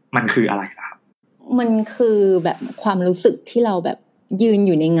มันคืออะไรครับมันคือแบบความรู้สึกที่เราแบบยืนอ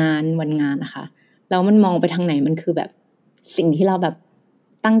ยู่ในงานวันงานนะคะแล้วมันมองไปทางไหนมันคือแบบสิ่งที่เราแบบ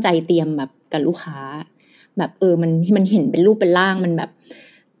ตั้งใจเตรียมแบบกับลูกค้า แบบมันเห็นเป็นรูปเป็นร่างมันแบบ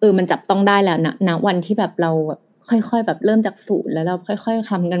มันจับต้องได้แล้วนะวันที่แบบเราแบบค่อยๆแบบเริ่มจากศูนย์แล้วเราค่อยๆ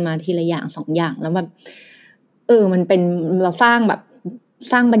ทำกันมาทีละอย่าง2อย่างแล้วแบบมันเป็นเราสร้า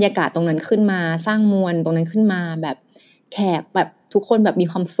งบรรยากาศตรงนั้นขึ้นมาสร้างมวลตรงนั้นขึ้นมาแบบแขกแบบทุกคนแบบมี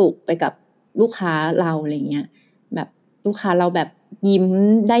ความสุขไปกับลูกค้าเราอะไรเงี้ยแบบลูกค้าเราแบบยิ้ม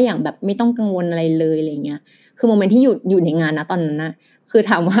ได้อย่างแบบไม่ต้องกังวลอะไรเลยอะไรเงี้ยคือโมเมนต์ที่อยู่ในงานนะตอนนั้นนะคือ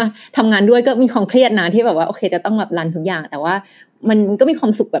ถามว่าทำงานด้วยก็มีความเครียดนะที่แบบว่าโอเคจะต้องแบบรันทุกอย่างแต่ว่ามันก็มีควา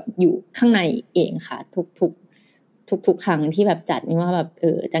มสุขแบบอยู่ข้างในเองค่ะทุกครั้งที่แบบจัดไม่ว่าแบบ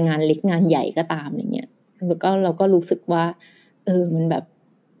จะงานเล็กงานใหญ่ก็ตามอะไรเงี้ยแล้วก็เราก็รู้สึกว่ามันแบบ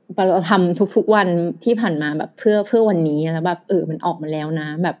เราทำทุกวันที่ผ่านมาแบบเพื่อวันนี้แล้วแบบมันออกมาแล้วนะ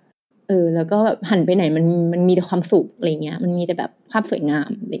แบบแล้วก็แบบหันไปไหนมันมีแต่ความสุขอะไรเงี้ยมันมีแต่แบบภาพสวยงา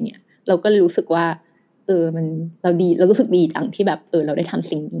มอะไรเงี้ยเราก็รู้สึกว่ามันเรารู้สึกดีจังที่แบบเราได้ทำ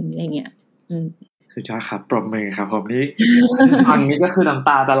สิ่งนี้อะไรเงี้ยสุดยอดครับปรบมือครับผมนี่ฟังนี้ก็คือน้ำต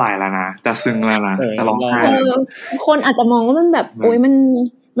าจะไหลแล้วนะจะซึ้งแล้วนะจะร้องไห้คนอาจจะมองว่ามันแบบโอ๊ย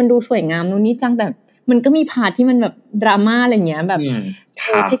มันดูสวยงามนู่นนี่จังแต่มันก็มีพาร์ทที่มันแบบดราม่าอะไรเงี้ยแบบเค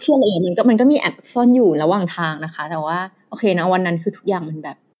รียดอะไรมันก็มีแอบซ่อนอยู่ระหว่างทางนะคะแต่ว่าโอเคนะวันนั้นคือทุกอย่างมันแบ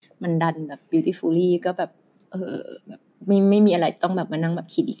บมันดันแบบ beautifully ก็แบบแบบไม่มีอะไรต้องแบบมานั่งแบบ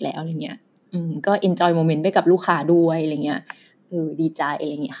คิดอีกแล้วอะไรเงี้ยก็ enjoy moment ไปกับลูกค้าด้วยอะไรเงี้ยดีใจอะไ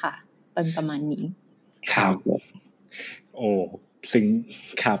รเงี้ยค่ะเป็นประมาณนี้ครับโอ้ซึ้ง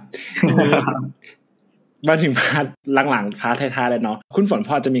ครับ มาถึงพาร์ทหลังๆพาร์ทท้ายๆแล้วเนาะคุณฝนพ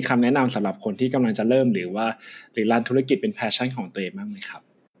อจะมีคำแนะนำสำหรับคนที่กำลังจะเริ่มหรือรันธุรกิจเป็นแพชชั่นของตัวเองบ้างไหมครับ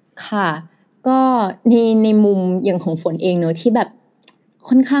ค่ะก็ในมุมอย่างของฝนเองเนอะที่แบบ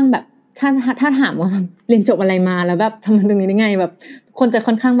ค่อนข้างแบบถ้าถามว่าเรียนจบอะไรมาแล้วแบบทำตรงนี้ได้ไงแบบคนจะ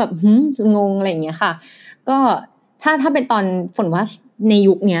ค่อนข้างแบบงงอะไรอย่างเงี้ยค่ะก็ถ้าเป็นตอนฝนว่าใน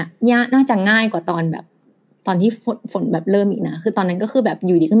ยุคเนี้ยน่าจะง่ายกว่าตอนแบบตอนที่ฝนแบบเริ่มอีกนะคือตอนนั้นก็คือแบบอ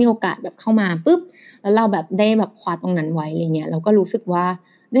ยู่ดีก็มีโอกาสแบบเข้ามาปุ๊บแล้วเราแบบได้แบบคว้าตรงนั้นไว้อะไรเงี้ยเราก็รู้สึกว่า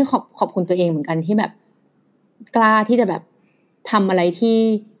ได้ขอบคุณตัวเองเหมือนกันที่แบบกล้าที่จะแบบทำอะไรที่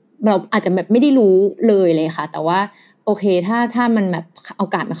เราอาจจะแบบไม่ได้รู้เลยค่ะแต่ว่าโอเคถ้ามันแบบโอ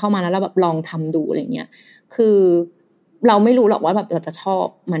กาสมาเข้ามาแล้วเราแบบลองทำดูอะไรเงี้ยคือเราไม่รู้หรอกว่าแบบเราจะชอบ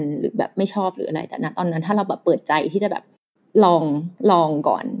มันหรือแบบไม่ชอบหรืออะไรแต่ณตอนนั้นถ้าเราแบบเปิดใจที่จะแบบลอง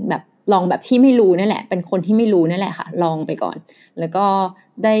ก่อนแบบลองแบบที่ไม่รู้นั่นแหละเป็นคนที่ไม่รู้นั่นแหละค่ะลองไปก่อนแล้วก็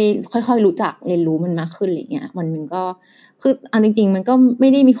ได้ค่อยๆรู้จักเรียนรู้มันมากขึ้นอะไรเงี้ยวันนึงก็คืออันจริงๆมันก็ไม่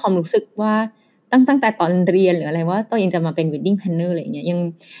ได้มีความรู้สึกว่าตั้งแต่ตอนเรียนหรืออะไรว่าตัวเองจะมาเป็น wedding planner อะไรเงี้ย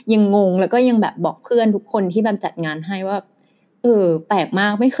ยังงงแล้วก็ยังแบบบอกเพื่อนทุกคนที่แบบจัดงานให้ว่าแปลกมา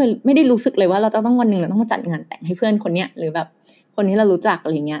กไม่ได้รู้สึกเลยว่าเราจะต้องวันนึงเราต้องมาจัดงานแต่งให้เพื่อนคนเนี้ยหรือแบบคนนี้เรารู้จักอะ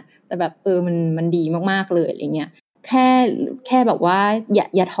ไรเงี้ยแต่แบบมันดีมากๆเลยอะไรเงี้ยแค่แบบว่า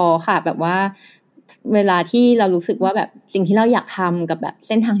อย่าท้อค่ะแบบว่าเวลาที่เรารู้สึกว่าแบบสิ่งที่เราอยากทำกับแบบเ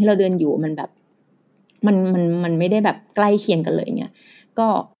ส้นทางที่เราเดินอยู่มันแบบมันไม่ได้แบบใกล้เคียงกันเลยเงี้ยก็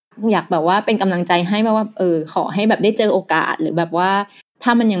อยากแบบว่าเป็นกำลังใจให้ว่าขอให้แบบได้เจอโอกาสหรือแบบว่าถ้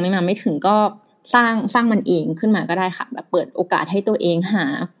ามันยังไม่ถึงก็สร้างมันเองขึ้นมาก็ได้ค่ะแบบเปิดโอกาสให้ตัวเองหา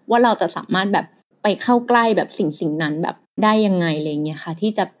ว่าเราจะสามารถแบบไปเข้าใกล้แบบสิ่งนั้นแบบได้ยังไงอะไรเงี้ยค่ะ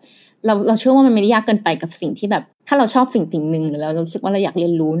ที่จะเราเชื่อว่ามันไม่ได้ยากเกินไปกับสิ่งที่แบบถ้าเราชอบสิ่งนึงหรือเรารู้สึกว่าเราอยากเรี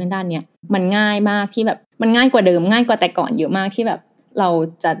ยนรู้ในด้านเนี้ยมันง่ายมากที่แบบมันง่ายกว่าเดิมง่ายกว่าแต่ก่อนเยอะมากที่แบบเรา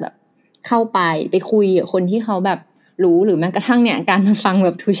จะแบบเข้าไปคุยกับคนที่เขาแบบรู้หรือแม้กระทั่งเนี่ยการมาฟังแบ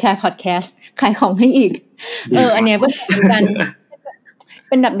บ To Share Podcast ขายของให้อีกอันเนี้ยเ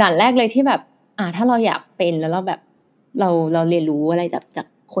ป็นแบบด่านแรกเลยที่แบบถ้าเราอยากเป็นแล้วเราแบบเราเรียนรู้อะไรจาก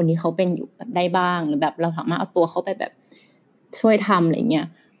คนที่เขาเป็นอยู่แบบได้บ้างหรือแบบเราสามารถเอาตัวเขาไปแบบช่วยทำอะไรเงี้ย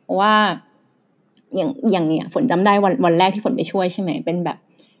เพราะว่าอย่างเนี่ยฝนจำได้วันแรกที่ฝนไปช่วยใช่ไหมเป็นแบบ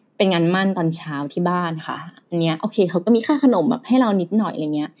เป็นงานมั่นตอนเช้าที่บ้านค่ะอันเนี้ยโอเคเขาก็มีค่าขนมแบบให้เรานิดหน่อยอะไร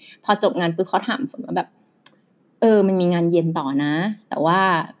เงี้ยพอจบงานปุ๊บเขาถามฝนว่าแบบมันมีงานเย็นต่อนะแต่ว่า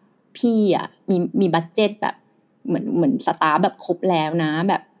พี่มีบัดเจ็ตแบบเหมือนสตาร์แบบครบแล้วนะ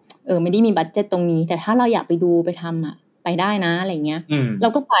แบบไม่ได้มีบัดเจ็ตตรงนี้แต่ถ้าเราอยากไปดูไปทำไปได้นะอะไรเงี้ยเรา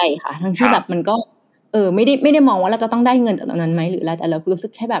ก็ไปค่ะทั้งที่แบบมันก็ไม่ได้มองว่าเราจะต้องได้เงินจากตรงนั้นไหมหรืออะไรแต่เรารู้สึ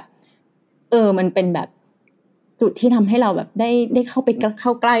กแค่แบบมันเป็นแบบจุดที่ทำให้เราแบบได้เข้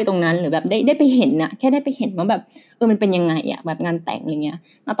าใกล้ตรงนั้นหรือแบบได้ไปเห็นน่ะแค่ได้ไปเห็นว่าแบบมันเป็นยังไงอ่ะแบบงานแต่งอะไรเงี้ย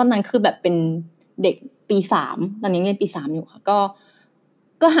แล้วตอนนั้นคือแบบเป็นเด็กปี3ตอนนี้เรียนปี3อยู่ค่ะ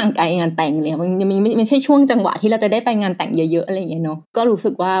ก็ห่างไกลงานแต่งเลยมันยังไม่ใช่ช่วงจังหวะที่เราจะได้ไปงานแต่งเยอะๆอะไรอย่างเงี้ยเนาะก็รู้สึ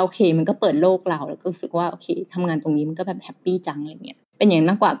กว่าโอเคมันก็เปิดโลกเราแล้วก็รู้สึกว่าโอเคทำงานตรงนี้มันก็แบบแฮปปี้จังอะไรเงี้ยเป็นอย่าง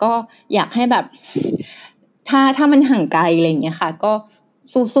มากกว่าก็อยากให้แบบถ้ามันห่างไกลอะไรอย่างเงี้ยค่ะก็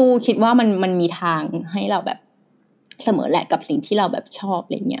สู้ๆคิดว่ามันมีทางให้เราแบบเสมอแหละกับสิ่งที่เราแบบชอบอ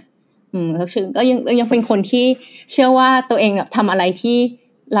ะไรเงี้ย ก็ยังเป็นคนที่เชื่อว่าตัวเองแบบทำอะไรที่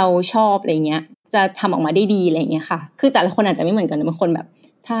เราชอบอะไรเงี้ยจะทำออกมาได้ดีอะไรเงี้ยค่ะคือแต่ละคนอาจจะไม่เหมือนกันบางคนแบบ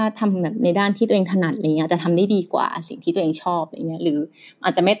ถ้าทำแบบในด้านที่ตัวเองถนัดอะไรเงี้ยจะทำได้ดีกว่าสิ่งที่ตัวเองชอบอะไรเงี้ยหรืออ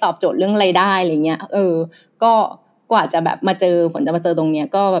าจจะไม่ตอบโจทย์เรื่องรายได้อะไรเงี้ยก็กว่าจะแบบมาเจอผลจะมาเจอตรงเนี้ย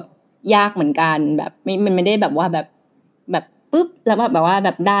ก็แบบยากเหมือนกันแบบมันไม่ได้แบบว่าแบบปุ๊บแล้วแบบว่าแบ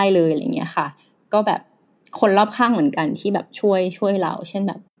บได้เลยอะไรเงี้ยค่ะก็แบบคนรอบข้างเหมือนกันที่แบบช่วยเราเช่น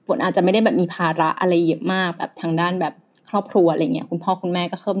แบบฝนอาจจะไม่ได้แบบมีภาระอะไรเยอะมากแบบทางด้านแบบครอบครัวอะไรเงี้ยคุณพ่อคุณแม่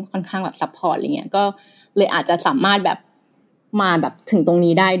ก็ค่อนข้างแบบซัพพอร์ตอะไรเงี้ยก็เลยอาจจะสามารถแบบมาแบบถึงตรง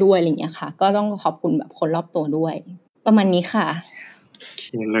นี้ได้ด้วยอะไรเงี้ยค่ะก็ต้องขอบคุณแบบคนรอบตัวด้วยประมาณนี้ค่ะโอเค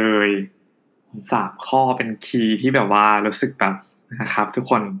เลย3ข้อเป็นคีย์ที่แบบว่ารู้สึกแบบนะครับทุก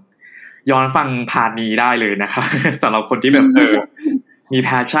คนย้อนฟังพาร์ทนี้ได้เลยนะครับ สำหรับคนที่แบบมี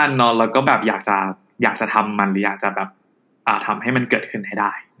passion เนาะแล้วก็แบบอยากจะทำมันหรืออยากจะแบบทำให้มันเกิดขึ้นให้ไ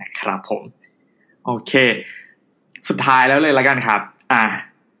ด้นะครับผมโอเคสุดท้ายแล้วเลยละกันครับ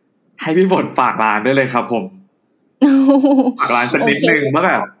ให้พี่ฝนฝากร้านด้วยเลยครับผมฝากร้านสักนิดนึงว่า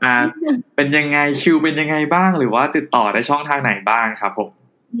แบบเป็นยังไงคิวเป็นยังไงบ้างหรือว่าติดต่อได้ช่องทางไหนบ้างครับผม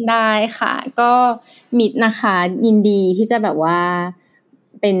ได้ค่ะก็มิตรนะคะยินดีที่จะแบบว่า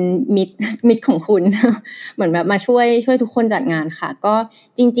เป็นมิตรของคุณเหมือนแบบมาช่วยทุกคนจัดงานค่ะก็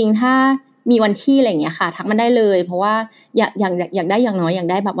จริงๆถ้ามีวันที่อะไรอย่างเงี้ยค่ะทักมาได้เลยเพราะว่าอยากได้อย่างน้อยอยาก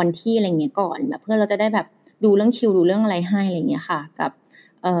ได้แบบวันที่อะไรเงี้ยก่อนแบบเพื่อเราจะได้แบบดูเรื่องคิวดูเรื่องอะไรให้อะไรเงี้ยค่ะกับ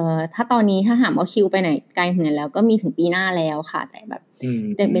ถ้าตอนนี้ถ้าถามว่าคิวไปไหนไกลถึงไหนแล้วก็มีถึงปีหน้าแล้วค่ะแต่แบบ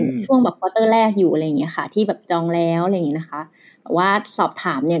จะเป็นช่วงแบบควอเตอร์แรกอยู่อะไรอย่างเงี้ยค่ะที่แบบจองแล้วอะไรอย่างเงี้ยนะคะแต่ว่าสอบถ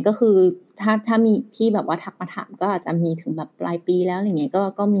ามเนี่ยก็คือถ้ามีที่แบบว่าทักมาถามก็อาจจะมีถึงแบบปลายปีแล้วอะไรเงี้ย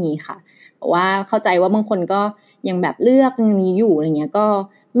ก็มีค่ะแต่ว่าเข้าใจว่าบางคนก็ยังแบบเลือกนี้อยู่อะไรเงี้ยก็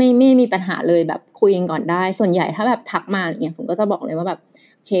ไม่มีปัญหาเลยแบบคุยกันก่อนได้ส่วนใหญ่ถ้าแบบทักมาอะไรเงี้ยผมก็จะบอกเลยว่าแบบ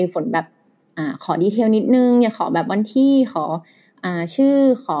โอเคฝนแบบขอดีเทลนิดนึงอย่าขอแบบวันที่ขอชื่อ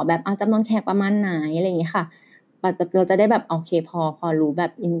ขอแบบจำนวนแขกประมาณไหนอะไรอย่างเงี้ยค่ะเราจะได้แบบโอเคพอรู้แบ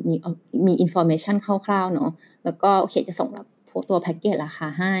บมีอินฟอร์เมชันคร่าวๆเนาะแล้วก็โอเคจะส่งแบบตัวแพ็กเกจราคา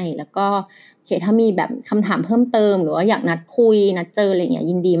ให้แล้วก็โอเคถ้ามีแบบคำถามเพิ่มเติมหรือว่าอยากนัดคุยนัดเจออะไรอย่างเงี้ย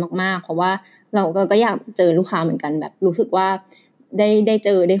ยินดีมากๆเพราะว่าเราก็อยากเจอลูกค้าเหมือนกันแบบรู้สึกว่าได้เจ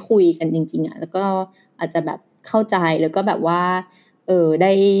อได้คุยกันจริงๆแล้วก็อาจจะแบบเข้าใจแล้วก็แบบว่าไ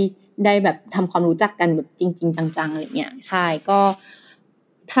ด้แบบทำความรู้จักกันแบบจริงๆจังๆอะไรเงี้ยใช่ก็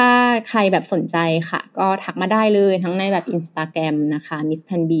ถ้าใครแบบสนใจค่ะก็ทักมาได้เลยทั้งในแบบ Instagram นะคะ Miss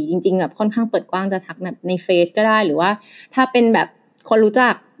Pan B จริงๆแบบค่อนข้างเปิดกว้างจะทักแบบในเฟซก็ได้หรือว่าถ้าเป็นแบบคนรู้จั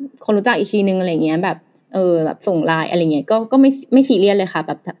กอีกทีนึงอะไรเงี้ยแบบแบบส่งไลน์อะไรเงี้ยก็ไม่ซีเรียสเลยค่ะแ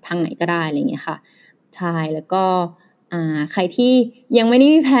บบทางไหนก็ได้อะไรเงี้ยค่ะใช่แล้วก็ใครที่ยังไม่ได้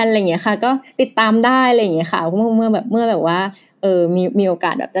มีแพลนอะไรเงี้ยค่ะก็ติดตามได้อะไรเงี้ยค่ะเมื่อแบบว่ามีโอก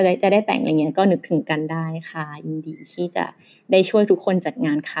าสแบบจะได้แต่งอะไรเงี้ยก็นึกถึงกันได้ค่ะยินดีที่จะได้ช่วยทุกคนจัดง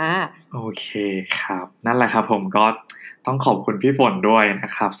านค่ะโอเคครับนั่นแหละครับผมก็ต้องขอบคุณพี่ฝนด้วยนะ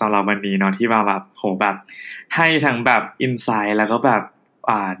ครับสำหรับวันนี้เนาะที่มาแบบโหแบบให้ทั้งแบบอินไซต์แล้วก็แบบ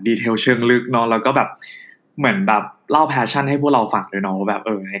ดีเทลเชิงลึกเนาะแล้วก็แบบเหมือนแบบเล่าแพชชั่นให้พวกเราฟังด้วยเนาะแบบ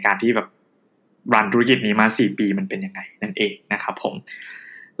ในการที่แบบรันธุรกิจนี้มา4 ปีมันเป็นยังไงนั่นเองนะครับผม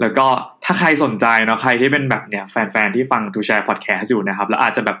แล้วก็ถ้าใครสนใจเนาะใครที่เป็นแบบเนี่ยแฟนๆที่ฟัง To Share Podcast อยู่นะครับแล้วอา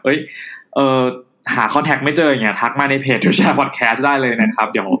จจะแบบหาคอนแทคไม่เจออย่างเงี้ยทักมาในเพจ To Share Podcast ได้เลยนะครับ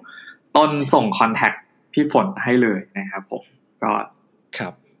เดี๋ยวต้นส่งคอนแทคพี่ฝนให้เลยนะครับผมก็ครั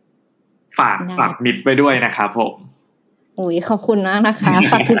บฝากมิดไปด้วยนะครับผมอุ้ยขอบคุณมากนะคะ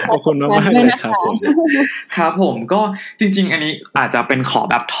ฝากทุกคนขอบคุณมากเลยครับผมครับผมก็จริงๆอันนี้อาจจะเป็นขอ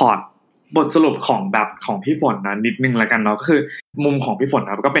แบบถอดบทสรุปของแบบของพี่ฝนนะนิดนึงแล้วกันเนาะก็คือมุมของพี่ฝนน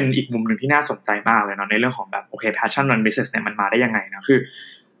ะก็เป็นอีกมุมนึงที่น่าสนใจมากเลยเนาะในเรื่องของแบบโอเค passion run business เนี่ยมันมาได้ยังไงนะคือ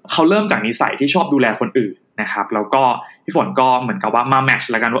เขาเริ่มจากนิสัยที่ชอบดูแลคนอื่นนะครับแล้วก็พี่ฝนก็เหมือนกับว่ามาแมทช์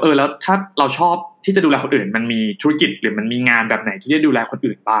แล้วกันว่าแล้วถ้าเราชอบที่จะดูแลคนอื่นมันมีธุรกิจหรือมันมีงานแบบไหนที่จะดูแลคน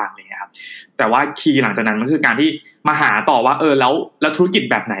อื่นบ้างอะไรเงี้ยครับแต่ว่าคีย์หลังจากนั้นมันคือการที่มาหาต่อว่าแล้วธุรกิจ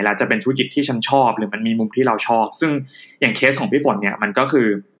แบบไหนล่ะจะเป็นธุรกิจที่ฉันชอบหรือมันมีมุมที่เราชอบซึ่งอย่างเคสของพี่ฝนเนี่ยมันก็คือ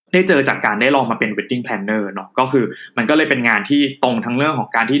ได้เจอจากการได้ลองมาเป็น wedding planner เนาะก็คือมันก็เลยเป็นงานที่ตรงทั้งเรื่องของ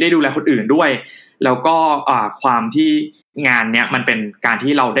การที่ได้ดูแลคนอื่นด้วยแล้วก็ความที่งานเนี้ยมันเป็นการ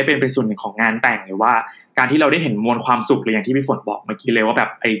ที่เราได้เป็นส่วนหนึ่งของงานแต่งหรือว่าการที่เราได้เห็นมวลความสุขเลยอย่างที่พี่ฝนบอกเมื่อกี้เลยว่าแบบ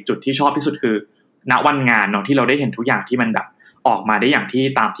ไอ้จุดที่ชอบที่สุดคือณวันงานเนาะที่เราได้เห็นทุกอย่างที่มันแบบออกมาได้อย่างที่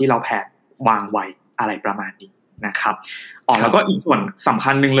ตามที่เราแผนวางไว้อะไรประมาณนี้นะครับแล้วก็อีกส่วนสำ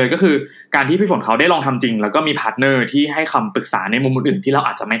คัญนึงเลยก็คือการที่พี่ฝนเขาได้ลองทำจริงแล้วก็มีพาร์ทเนอร์ที่ให้คำปรึกษาในมุมอื่นที่เราอ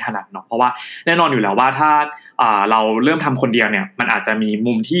าจจะไม่ถนัดเนาะเพราะว่าแน่นอนอยู่แล้วว่าถ้าเราเริ่มทำคนเดียวเนี่ยมันอาจจะมี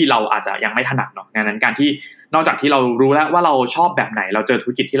มุมที่เราอาจจะยังไม่ถนัดเนาะดังนั้นการที่ นอกจากที่เรารู้แล้วว่าเราชอบแบบไหนเราเจอธุ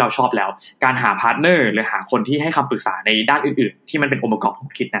รกิจที่เราชอบแล้วการหาพาร์ทเนอร์หรือหาคนที่ให้คำปรึกษาในด้านอื่นๆที่มันเป็นองค์ประกอบของ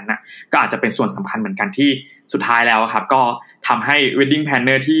ธุรกิจนั้นนะก็อาจจะเป็นส่วนสำคัญเหมือนกันที่สุดท้ายแล้วครับก็ทำให้ Wedding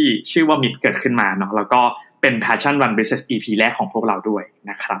Planner ที่ชื่อว่ามิตรเกิดขึ้นมาเนาะแล้วก็เป็น Passion Run Business EP แรกของพวกเราด้วย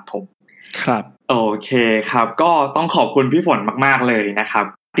นะครับผมครับโอเคครับก็ต้องขอบคุณพี่ฝนมากๆเลยนะครับ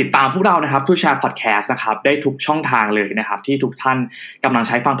ติดตามพวกเรานะครับทุกแชร์พอดแคสต์นะครับได้ทุกช่องทางเลยนะครับที่ทุกท่านกำลังใ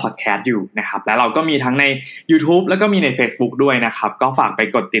ช้ฟังพอดแคสต์อยู่นะครับแล้วเราก็มีทั้งใน YouTube แล้วก็มีใน Facebook ด้วยนะครับก็ฝากไป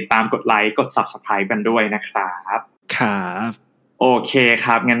กดติดตามกดไลค์กด Subscribe กันด้วยนะครับครับโอเคค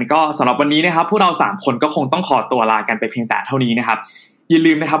รับงั้นก็สำหรับวันนี้นะครับพวกเรา3คนก็คงต้องขอตัวลากันไปเพียงแต่เท่านี้นะครับอย่า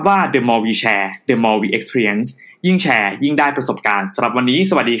ลืมนะครับว่า The more we share the more we experience ยิ่งแชร์ยิ่งได้ประสบการณ์สำหรับวันนี้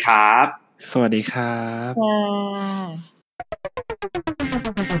สวัสดีครับสวัสดีครับ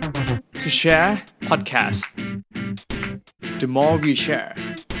To share podcast the more we share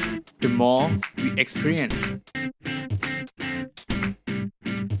the more we experience